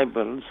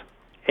disciples,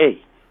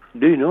 hey,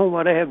 do you know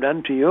what I have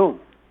done to you?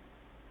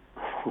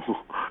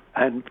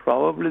 And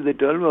probably the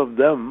 12 of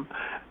them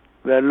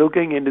were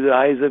looking into the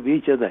eyes of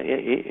each other.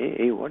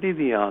 Hey, what is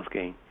he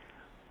asking?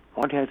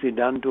 What has he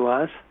done to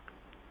us?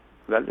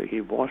 Well,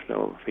 he washed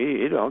our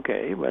feet,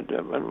 okay, but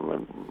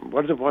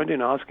what's the point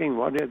in asking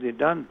what has he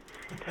done?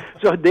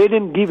 So they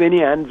didn't give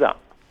any answer.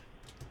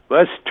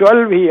 Verse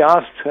 12, he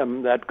asked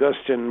him that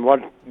question,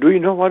 do you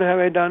know what have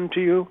I done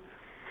to you?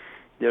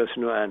 There was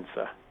no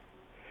answer.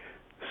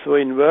 So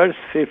in verse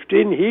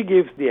 15, he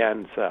gives the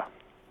answer.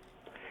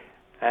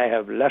 I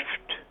have left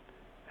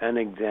an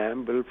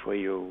example for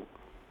you.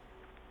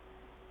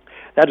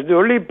 That's the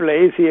only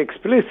place he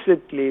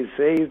explicitly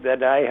says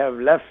that I have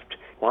left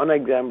one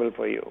example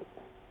for you.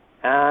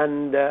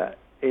 And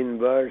in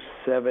verse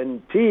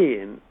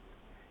 17,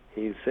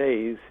 he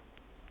says,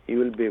 you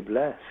will be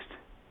blessed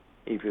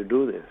if you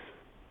do this,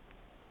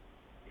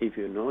 if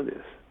you know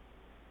this.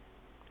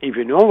 If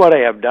you know what I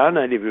have done,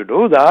 and if you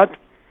do that,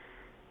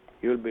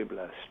 you will be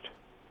blessed.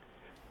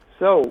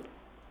 So,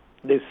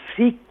 the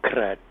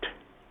secret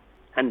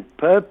and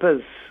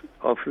purpose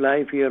of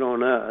life here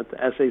on earth,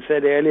 as I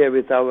said earlier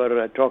with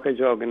our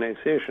Talkage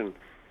organization,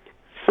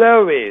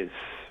 service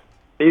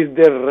is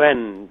the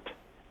rent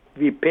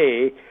we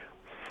pay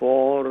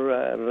for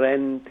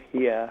rent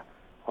here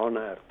on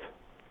earth.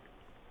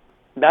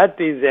 That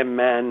is a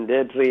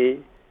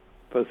mandatory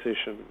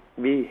position.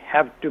 We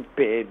have to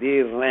pay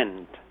the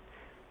rent.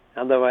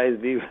 Otherwise,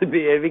 we will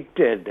be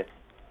evicted.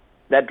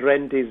 That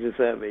rent is the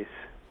service.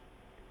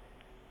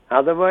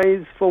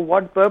 Otherwise, for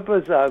what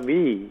purpose are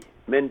we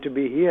meant to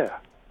be here?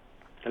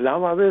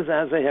 Love others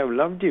as I have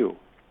loved you.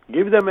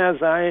 Give them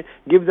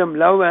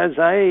love as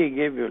I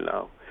give you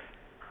love.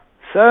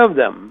 Serve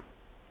them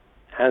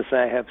as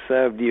I have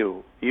served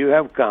you. You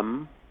have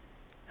come,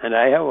 and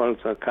I have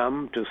also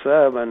come to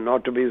serve and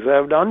not to be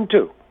served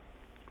unto.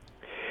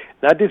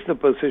 That is the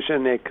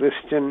position a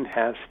Christian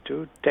has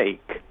to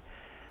take.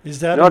 Is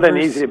that not an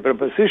easy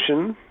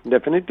proposition,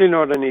 definitely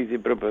not an easy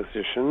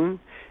proposition,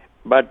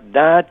 but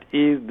that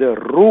is the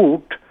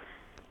route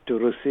to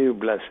receive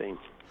blessing.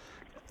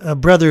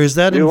 Brother, is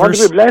that you in want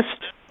verse? To be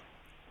blessed?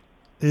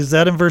 Is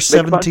that in verse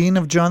 17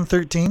 of John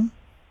 13,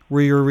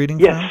 where you were reading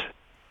yes.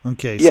 from?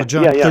 Okay, so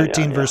John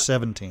 13, verse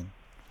 17.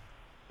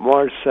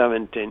 Verse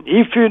 17.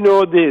 If you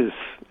know this,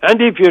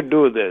 and if you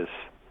do this,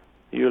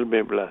 you will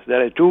be blessed.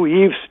 There are two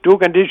ifs, two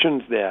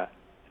conditions there.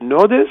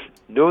 Know this,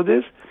 do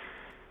this,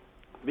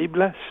 be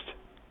blessed.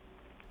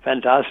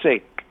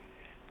 Fantastic.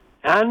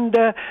 And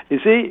you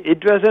see,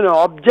 it was an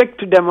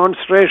object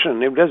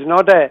demonstration. It was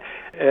not a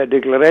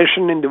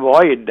declaration in the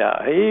void.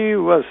 He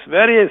was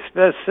very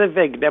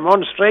specific,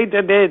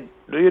 demonstrated it.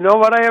 Do you know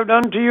what I have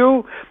done to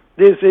you?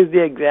 This is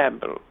the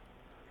example.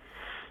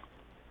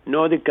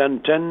 Know the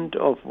content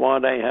of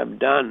what I have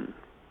done.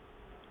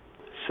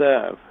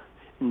 Serve.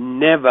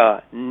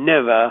 Never,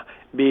 never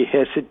be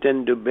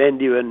hesitant to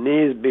bend your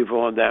knees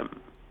before them.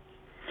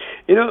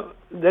 You know,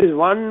 there is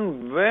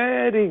one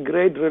very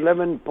great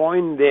relevant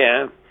point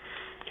there.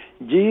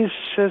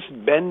 Jesus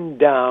bent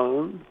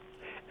down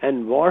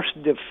and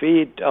washed the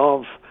feet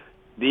of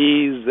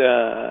these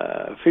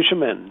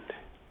fishermen.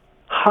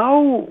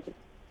 How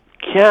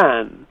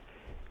can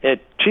a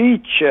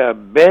teacher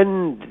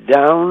bend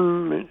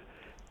down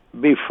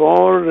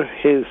before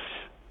his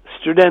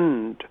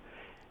student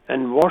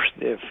and wash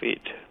their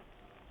feet?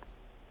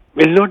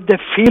 Will not they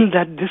feel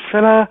that this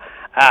fella,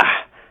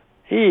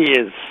 he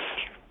is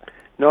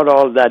not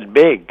all that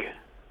big?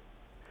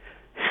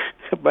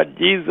 But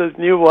Jesus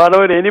knew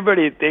whatever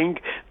anybody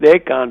think, they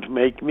can't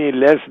make me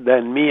less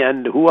than me.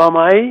 And who am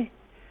I?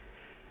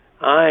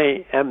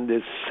 I am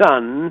the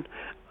Son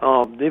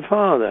of the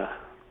Father.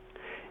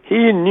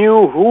 He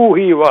knew who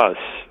he was.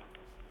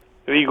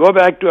 We go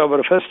back to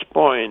our first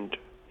point.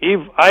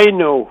 If I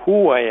know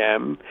who I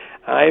am,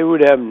 I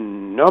would have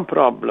no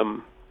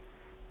problem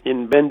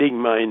in bending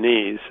my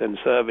knees and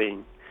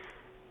serving.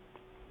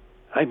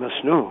 I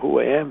must know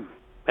who I am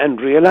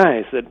and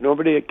realize that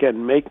nobody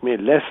can make me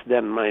less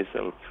than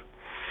myself.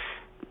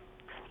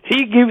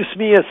 He gives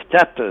me a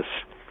status.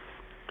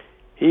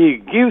 He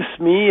gives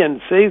me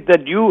and says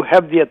that you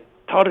have the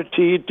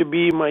authority to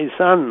be my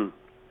son.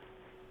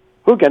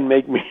 Who can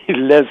make me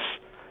less?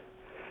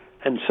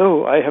 And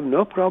so I have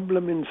no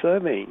problem in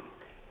serving.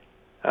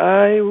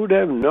 I would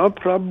have no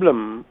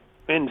problem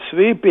in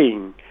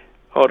sweeping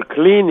or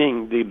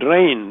cleaning the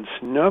drains,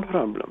 no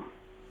problem.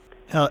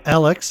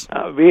 Alex?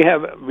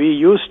 We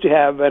used to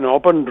have an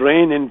open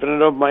drain in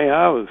front of my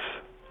house.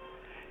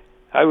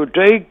 I would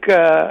take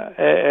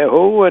a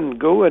hoe and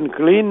go and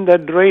clean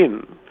that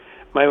drain.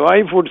 My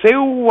wife would say,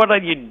 "Oh, what are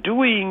you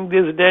doing,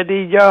 this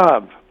dirty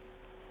job?"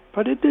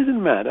 But it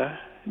doesn't matter.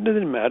 It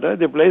doesn't matter.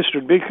 The place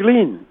should be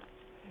clean.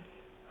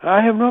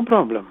 I have no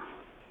problem.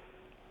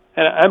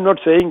 And I'm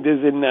not saying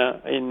this in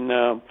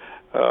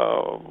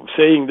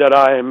saying that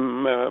I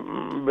am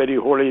a very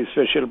holy,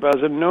 special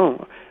person.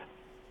 No.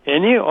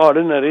 Any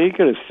ordinary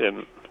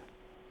Christian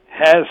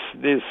has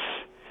this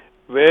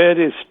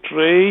very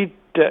straight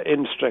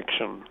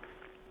instruction.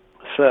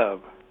 Serve.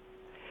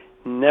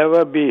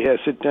 Never be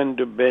hesitant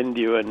to bend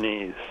your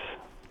knees.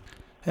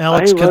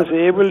 Alex, I was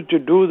able to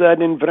do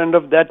that in front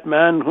of that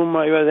man whom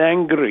I was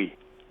angry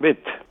with.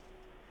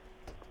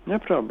 No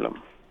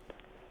problem.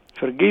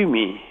 Forgive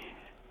me.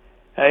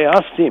 I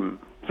asked him,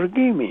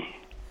 forgive me.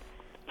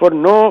 I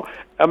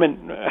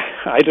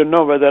don't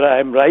know whether I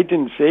am right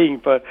in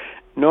saying for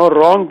no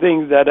wrong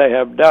things that I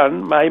have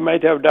done. I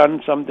might have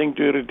done something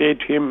to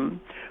irritate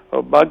him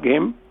or bug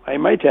him. I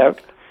might have.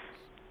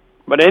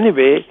 But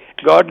anyway,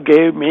 God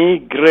gave me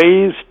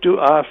grace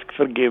to ask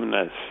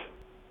forgiveness.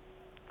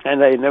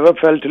 And I never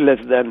felt less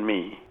than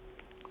me.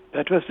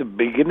 That was the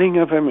beginning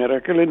of a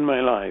miracle in my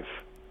life.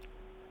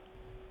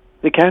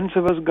 The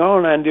cancer was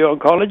gone, and the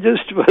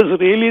oncologist was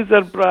really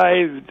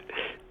surprised.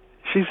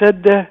 She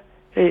said,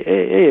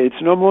 hey,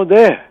 it's no more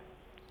there.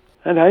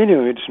 And I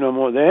knew it's no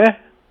more there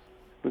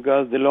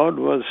because the Lord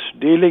was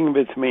dealing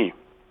with me.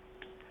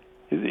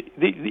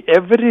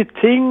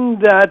 Everything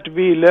that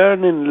we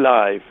learn in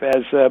life,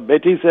 as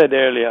Betty said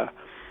earlier,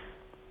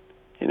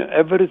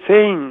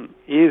 everything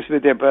is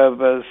with a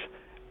purpose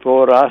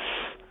for us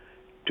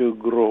to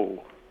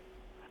grow.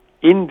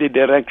 in the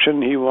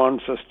direction He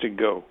wants us to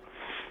go.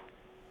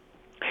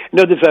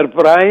 Now, the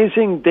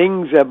surprising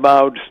things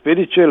about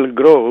spiritual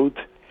growth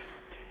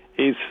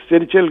is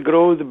spiritual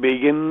growth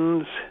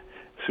begins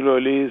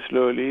slowly,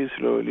 slowly,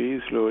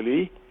 slowly,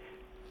 slowly.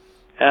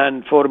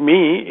 And for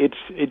me,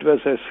 it was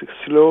a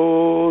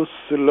slow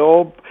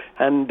slope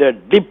and a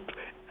dip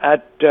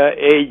at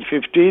age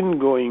 15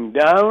 going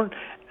down.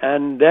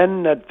 And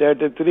then at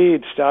 33,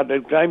 it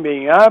started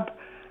climbing up.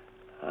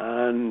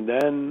 And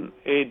then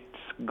it's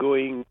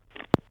going.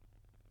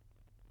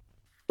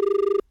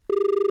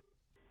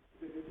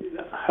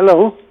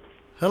 Hello?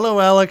 Hello,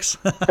 Alex.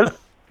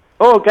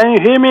 Oh, can you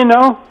hear me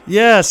now?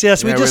 Yes, we Yeah,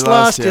 just we lost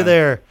lost you you.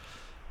 there.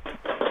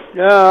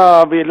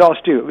 Yeah, we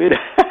lost you.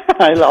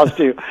 I lost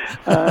you.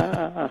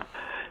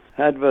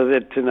 That was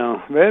it,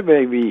 Where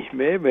baby?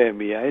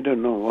 I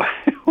don't know.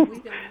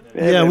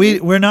 Yeah,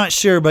 we're not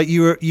sure, but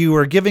you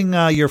were giving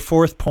your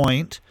fourth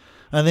point.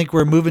 I think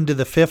we're moving to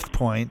the fifth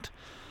point,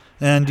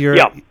 and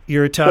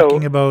you're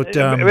talking about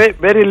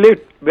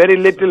very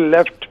little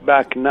left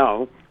back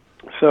now.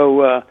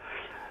 So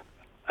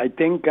I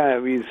think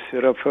we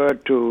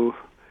referred to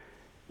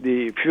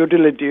the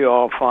futility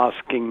of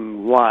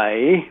asking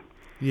why.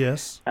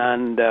 Yes.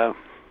 And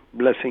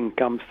blessing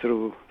comes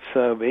through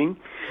serving.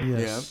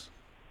 Yes.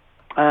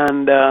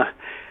 And, the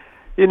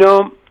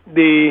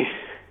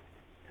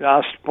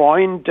last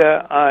point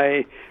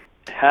I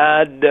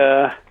had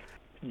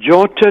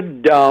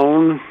jotted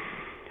down,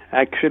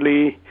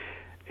 actually,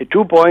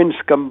 2 points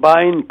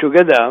combined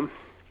together.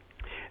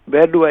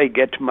 Where do I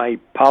get my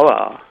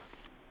power?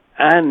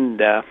 And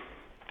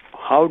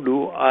how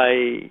do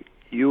I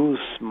use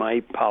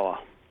my power?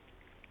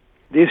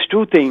 These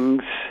two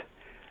things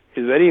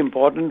is very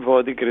important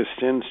for the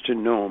Christians to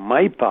know.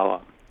 My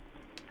power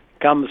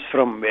comes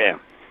from where?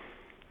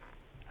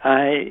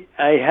 I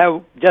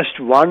have just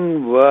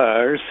one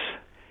verse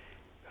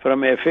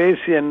from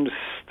Ephesians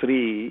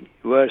 3,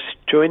 verse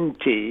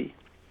 20,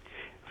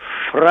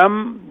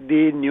 from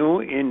the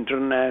New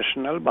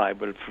International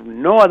Bible.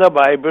 No other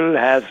Bible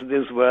has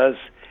this verse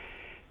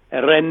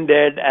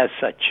rendered as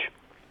such.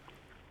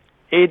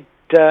 It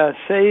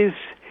says,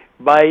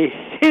 by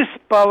His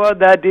power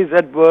that is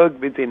at work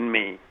within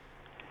me.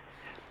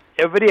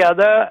 Every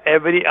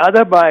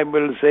other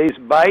Bible says,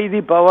 by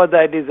the power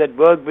that is at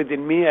work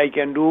within me, I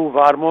can do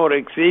far more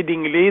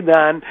exceedingly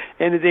than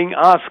anything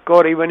ask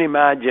or even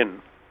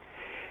imagine.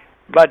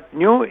 But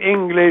New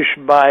English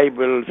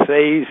Bible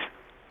says,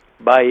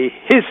 by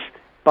His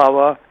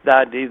power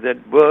that is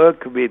at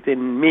work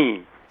within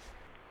me.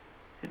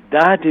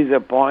 That is a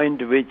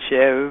point which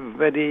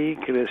every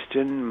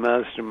Christian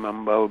must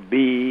remember.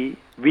 We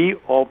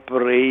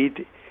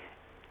operate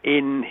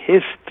in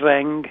His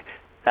strength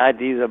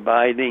that is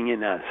abiding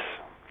in us.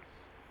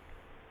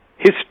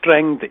 His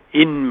strength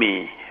in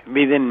me,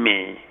 within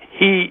me,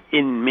 He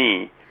in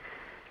me.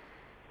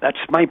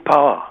 That's my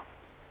power.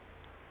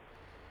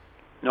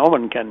 No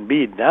one can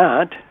beat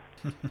that.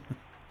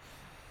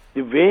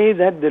 The way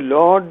that the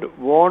Lord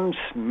wants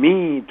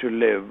me to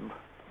live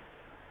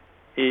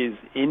is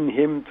in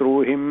Him,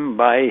 through Him,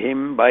 by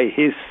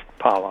His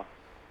power.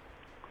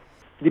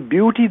 The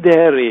beauty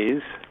there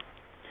is,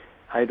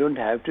 I don't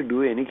have to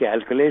do any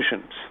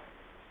calculations.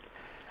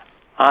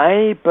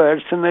 I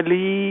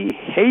personally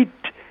hate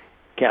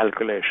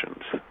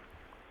calculations.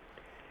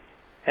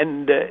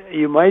 And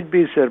you might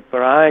be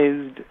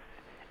surprised,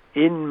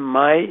 in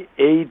my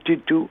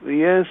 82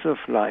 years of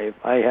life,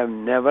 I have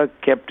never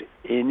kept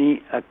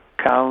any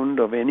account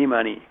of any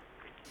money.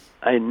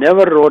 I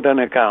never wrote an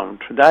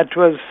account. That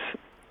was,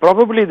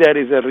 probably there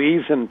is a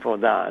reason for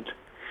that.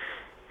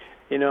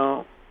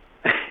 The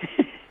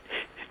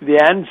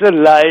answer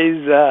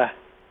lies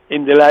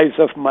in the lives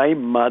of my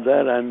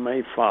mother and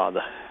my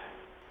father.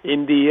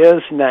 In the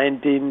years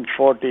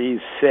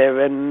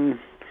 1947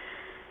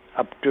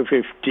 up to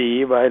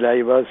 50, while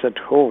I was at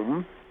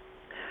home,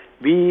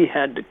 we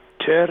had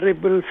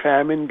terrible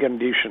famine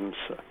conditions,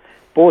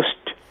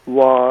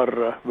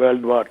 post-war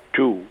World War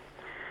II.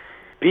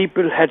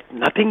 People had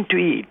nothing to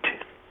eat.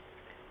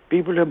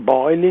 People were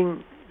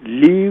boiling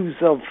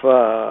leaves of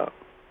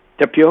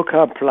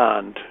tapioca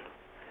plant,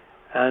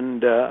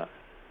 and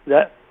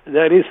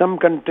there is some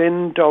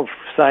content of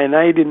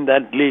cyanide in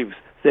that leaves.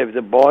 They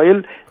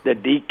boil, they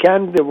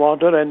decant the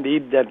water and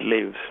eat that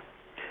leaves.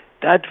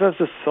 That was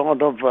the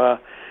sort of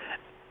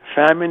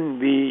famine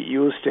we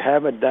used to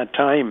have at that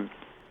time,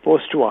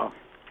 post-war.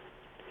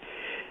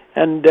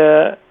 And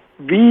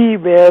we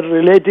were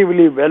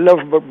relatively well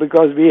off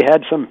because we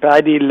had some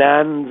paddy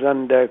lands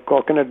and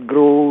coconut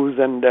groves,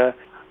 and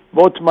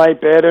both my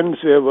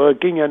parents were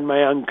working and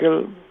my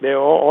uncle,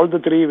 all the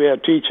three were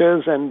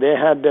teachers, and they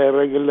had a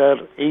regular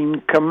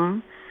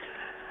income.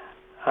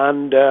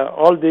 And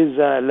all this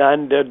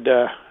landed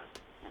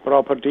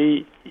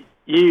property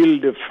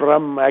yield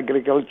from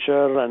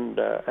agriculture and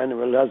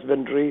animal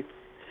husbandry,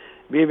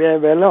 we were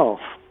well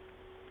off.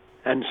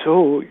 And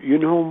so,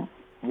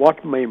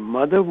 what my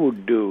mother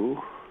would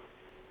do,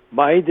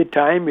 by the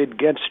time it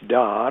gets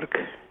dark,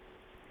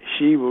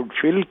 she would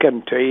fill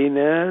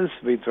containers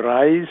with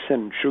rice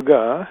and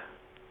sugar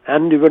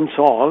and even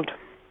salt,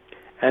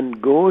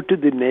 and go to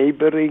the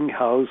neighboring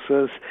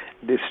houses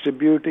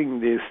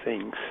distributing these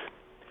things.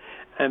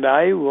 And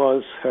I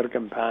was her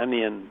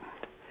companion.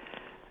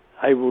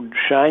 I would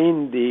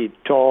shine the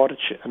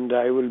torch and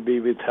I will be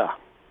with her.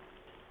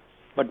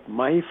 But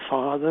my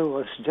father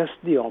was just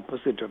the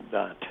opposite of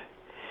that.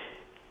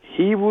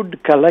 He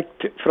would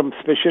collect from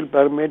special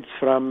permits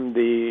from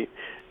the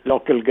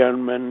local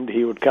government.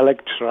 He would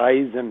collect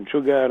rice and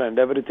sugar and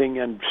everything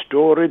and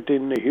store it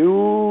in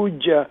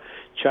huge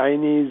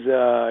Chinese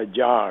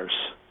jars.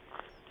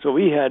 So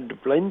we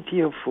had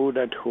plenty of food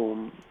at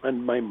home,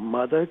 and my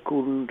mother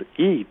couldn't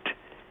eat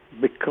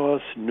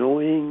because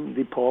knowing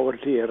the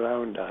poverty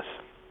around us.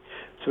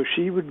 So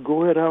she would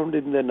go around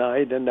in the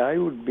night and I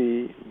would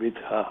be with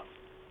her.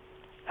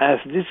 As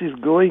this is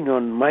going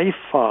on, my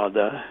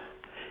father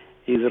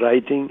is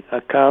writing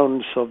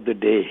accounts of the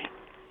day.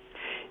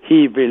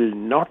 He will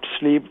not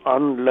sleep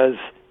unless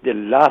the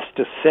last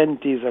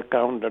cent is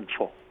accounted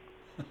for.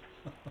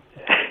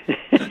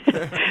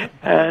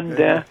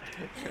 And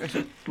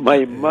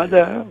my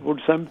mother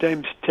would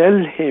sometimes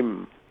tell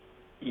him,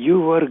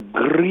 your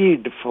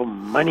greed for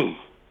money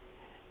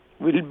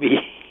will be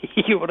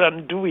your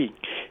undoing.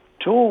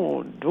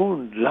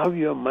 Don't love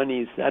your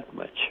money that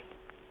much.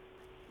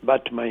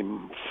 But my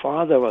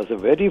father was a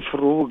very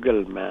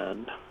frugal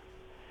man.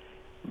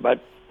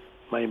 But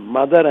my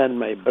mother and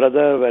my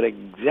brother were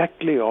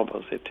exactly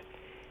opposite.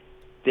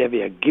 They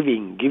were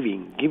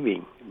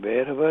giving.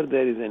 Wherever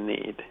there is a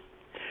need.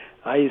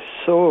 I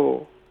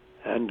saw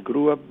and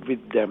grew up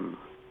with them.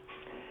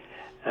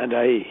 And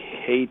I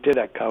hated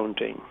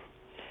accounting.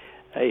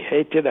 And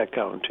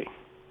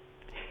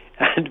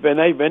when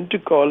I went to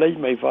college,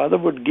 my father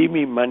would give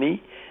me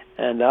money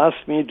and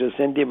ask me to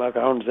send him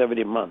accounts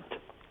every month.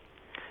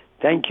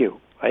 Thank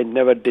you. I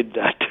never did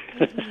that.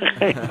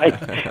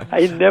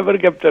 I never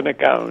kept an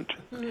account.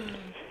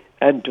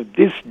 And to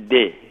this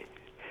day,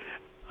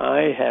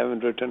 I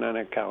haven't written an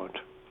account.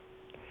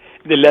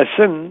 The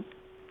lesson,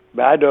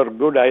 bad or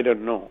good, I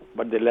don't know.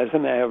 But the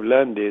lesson I have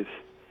learned is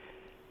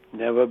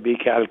never be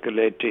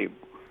calculative.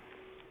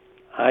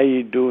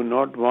 I do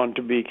not want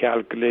to be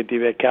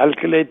calculative. A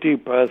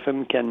calculative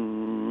person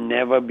can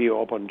never be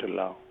open to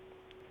love.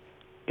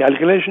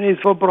 Calculation is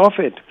for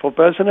profit, for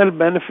personal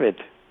benefit.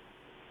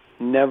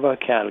 Never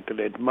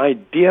calculate. My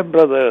dear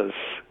brothers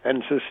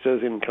and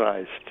sisters in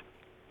Christ,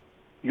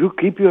 you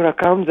keep your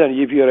accounts, and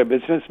if you're a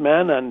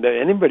businessman and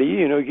anybody,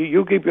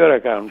 you keep your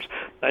accounts.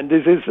 And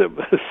this is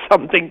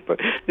something,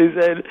 this is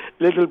a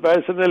little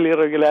personal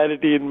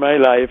irregularity in my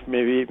life,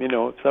 maybe,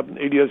 some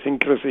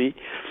idiosyncrasy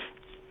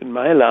in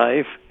my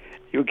life.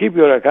 You keep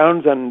your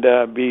accounts and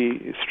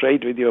be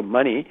straight with your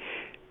money,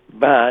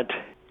 but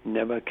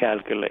never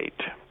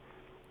calculate.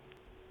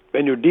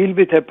 When you deal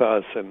with a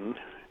person,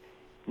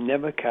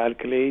 never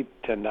calculate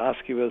and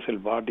ask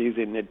yourself, what is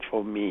in it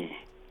for me?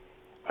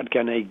 What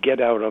can I get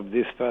out of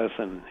this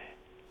person?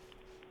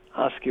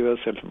 Ask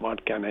yourself,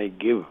 what can I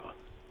give?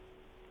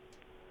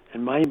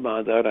 And my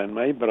mother and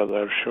my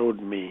brother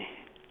showed me,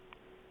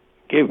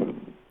 give.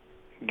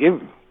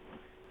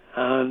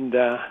 And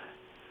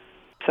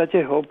such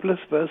a hopeless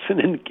person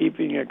in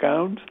keeping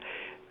accounts.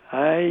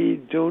 I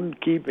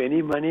don't keep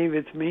any money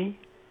with me.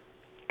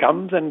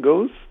 Comes and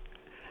goes.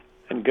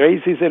 And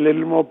Grace is a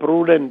little more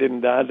prudent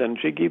in that, and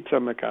she keeps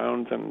some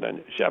accounts.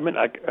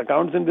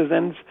 Accounts in the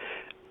sense,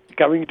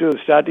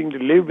 starting to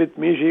live with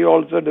me, she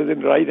also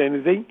doesn't write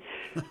anything.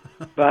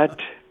 But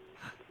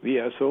we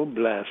are so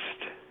blessed.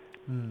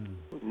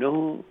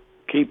 No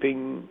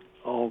keeping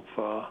of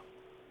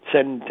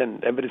cent,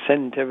 every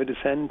cent,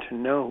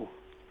 no.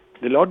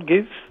 The Lord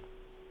gives.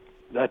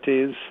 That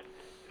is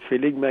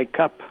filling my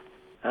cup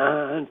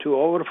and to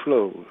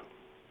overflow.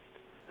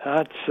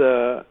 That's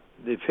the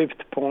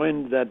fifth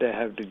point that I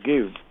have to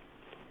give.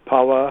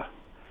 Power,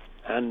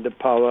 and the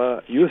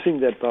power,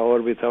 using that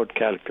power without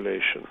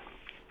calculation.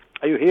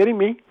 Are you hearing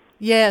me?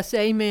 Yes,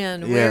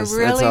 amen. Yes, We're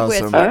really that's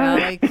with awesome. you,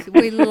 Alex.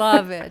 We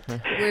love it.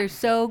 We're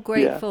so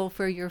grateful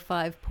for your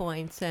 5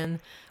 points, and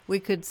we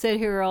could sit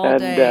here all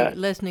day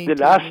listening to you.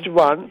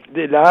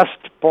 The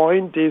last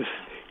point is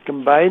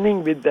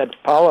combining with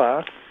that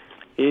power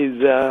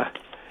is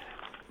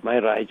my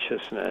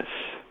righteousness.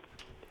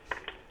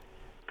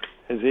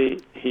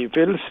 He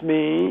fills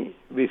me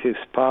with his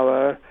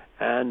power,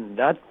 and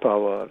that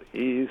power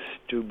is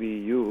to be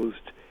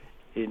used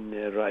in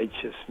a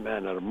righteous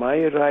manner.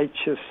 My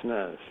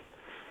righteousness.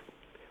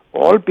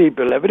 All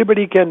people,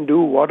 everybody can do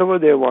whatever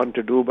they want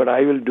to do, but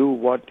I will do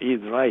what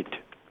is right.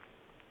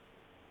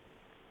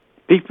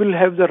 People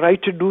have the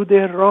right to do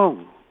their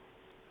wrong.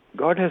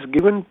 God has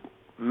given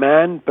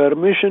man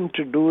permission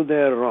to do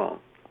their wrong.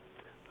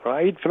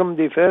 Right from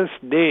the first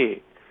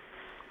day,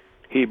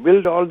 he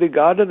built all the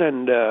garden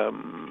and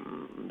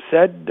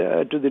said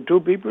to the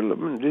two people,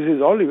 this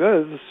is all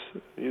yours.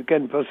 You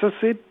can possess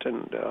it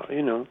and,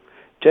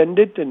 tend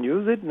it and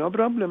use it, no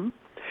problem.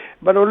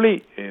 But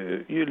only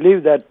you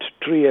leave that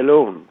tree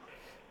alone.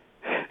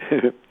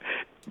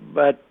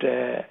 But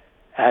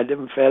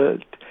Adam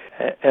felt,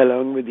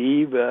 along with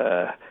Eve,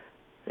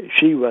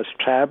 she was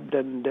trapped,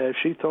 and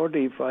she thought,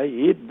 if I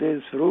eat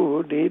this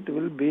fruit, it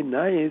will be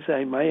nice.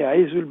 My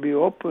eyes will be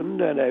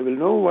opened, and I will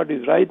know what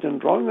is right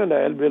and wrong, and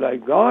I will be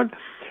like God.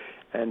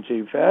 And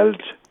she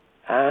felt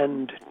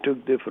and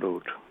took the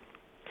fruit.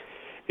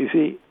 You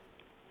see,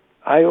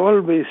 I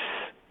always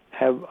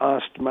have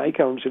asked my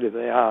counselors,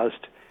 I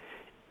asked,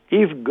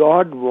 if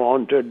God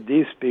wanted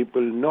these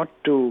people not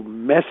to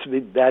mess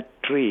with that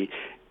tree,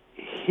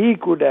 He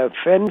could have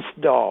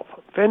fenced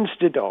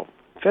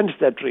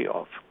that tree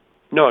off.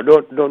 No,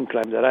 don't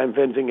climb that. I'm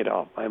fencing it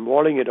off. I'm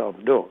walling it off.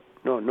 No,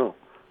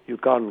 you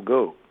can't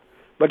go.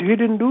 But He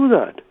didn't do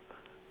that.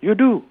 You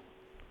do,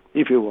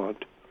 if you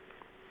want.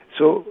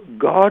 So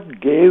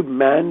God gave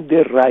man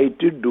the right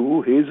to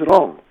do his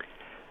wrong.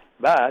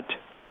 But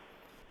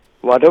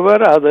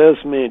whatever others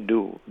may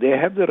do, they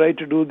have the right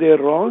to do their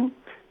wrong,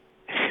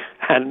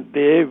 and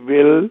they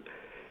will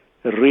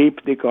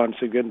reap the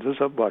consequences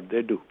of what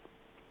they do.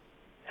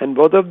 And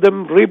both of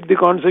them reap the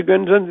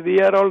consequences. We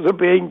are also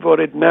paying for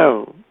it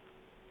now.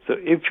 So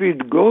if we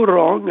go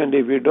wrong and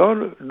if we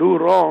don't do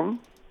wrong,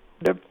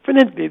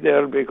 definitely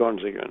there will be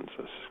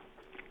consequences.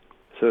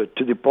 So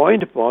to the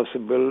point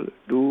possible,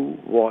 do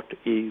what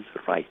is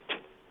right.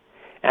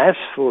 As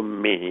for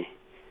me,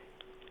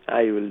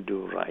 I will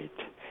do right.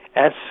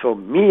 As for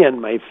me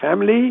and my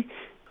family,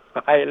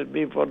 I will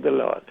be for the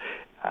Lord.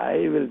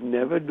 I will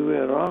never do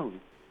a wrong.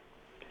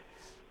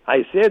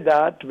 I say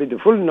that with the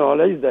full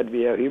knowledge that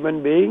we are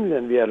human beings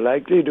and we are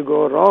likely to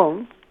go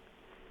wrong.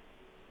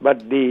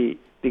 But the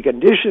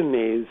condition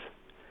is,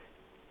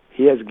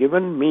 He has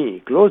given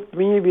me, clothed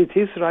me with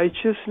His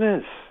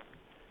righteousness.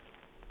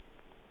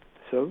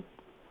 So,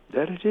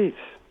 there it is.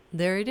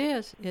 There it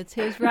is. It's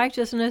His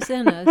righteousness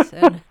in us,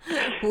 and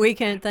we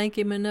can't thank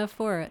Him enough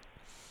for it.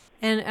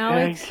 And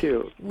Alex, thank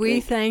you. We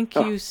thank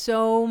you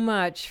so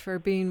much for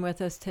being with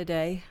us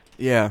today.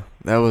 Yeah,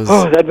 that was...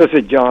 Oh, that was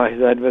a joy.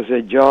 That was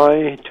a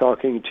joy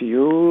talking to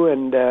you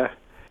and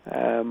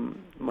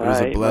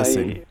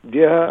my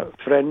dear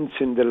friends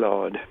in the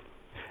Lord.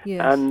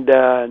 Yes. And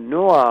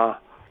Noah,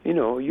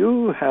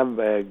 you have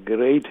a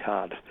great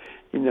heart.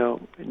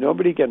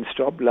 Nobody can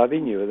stop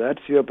loving you.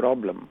 That's your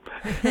problem.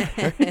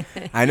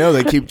 I know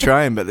they keep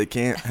trying, but they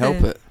can't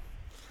help it.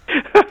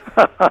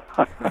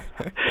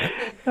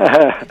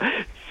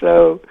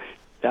 So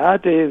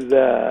that's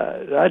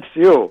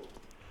you.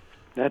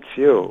 That's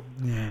you.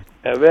 Yeah.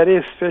 A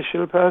very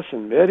special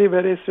person. Very,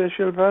 very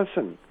special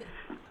person.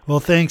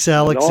 Well, thanks,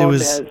 Alex.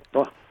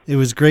 It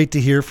was great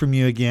to hear from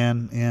you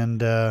again.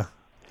 And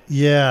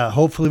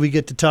hopefully we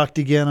get to talk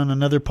again on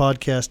another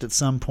podcast at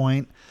some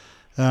point.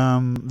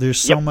 There's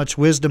so much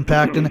wisdom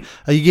packed in it.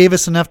 You gave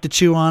us enough to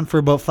chew on for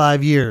about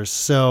 5 years.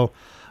 So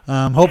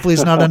hopefully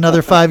it's not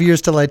another 5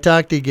 years till I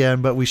talk to you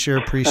again, but we sure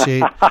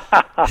appreciate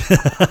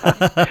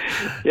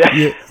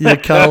you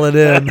calling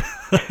in.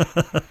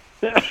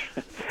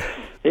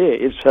 Hey,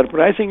 it's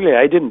surprisingly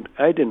I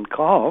didn't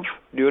cough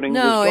during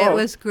this talk. No, it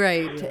was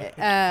great.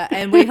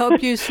 And we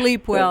hope you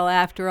sleep well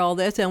after all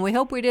this, and we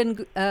hope we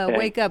didn't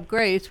wake up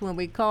Grace when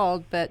we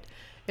called, but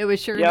it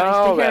was sure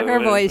nice to hear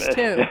her voice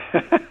too.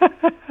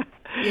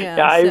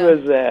 I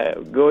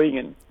was going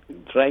and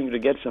trying to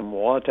get some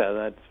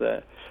water.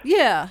 That's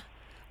yeah.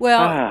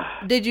 Well,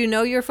 did you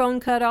know your phone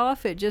cut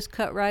off? It just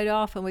cut right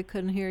off, and we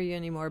couldn't hear you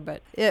anymore.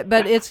 But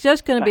it's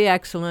just going to be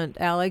excellent,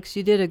 Alex.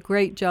 You did a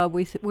great job.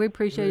 We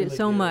appreciate it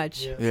so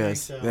much. Yeah,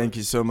 yes, thank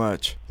you so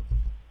much.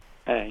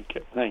 Thank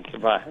you.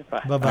 Bye.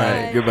 Bye-bye. All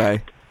right,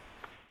 goodbye.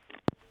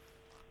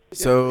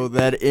 So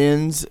that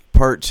ends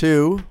part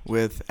 2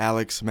 with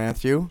Alex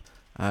Matthew.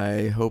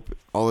 I hope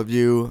all of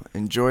you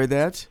enjoyed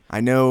that. I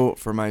know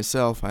for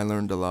myself I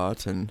learned a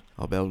lot, and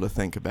I'll be able to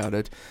think about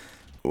it.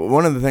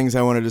 One of the things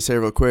I wanted to say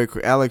real quick,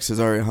 Alex has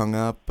already hung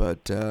up,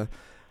 but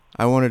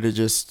I wanted to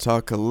just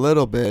talk a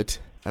little bit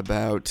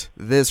about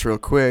this real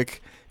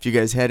quick, if you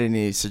guys had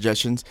any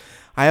suggestions.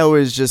 I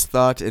always just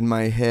thought in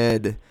my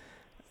head,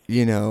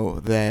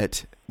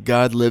 that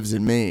God lives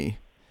in me,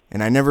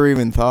 and I never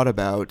even thought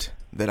about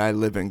that I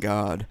live in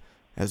God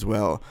as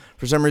well.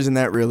 For some reason,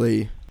 that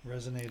really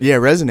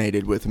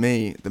resonated with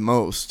me the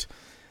most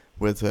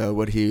with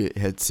what he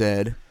had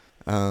said.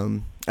 I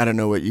don't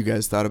know what you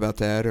guys thought about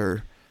that,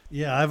 or...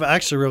 Yeah, I've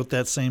actually wrote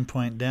that same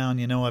point down.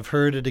 I've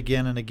heard it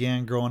again and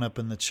again growing up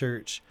in the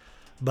church.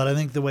 But I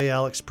think the way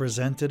Alex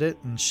presented it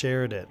and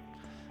shared it,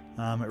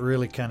 it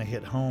really kind of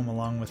hit home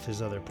along with his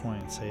other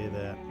points,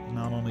 that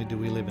not only do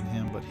we live in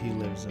Him, but He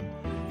lives in.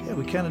 Yeah,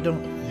 we kind of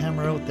don't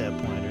hammer out that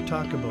point or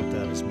talk about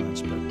that as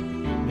much, but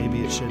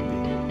maybe it should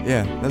be.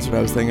 Yeah, that's what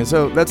I was thinking.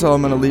 So that's all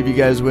I'm going to leave you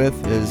guys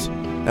with, is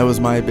that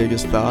was my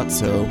biggest thought.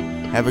 So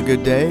have a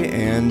good day,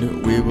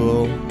 and we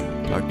will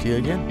talk to you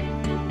again.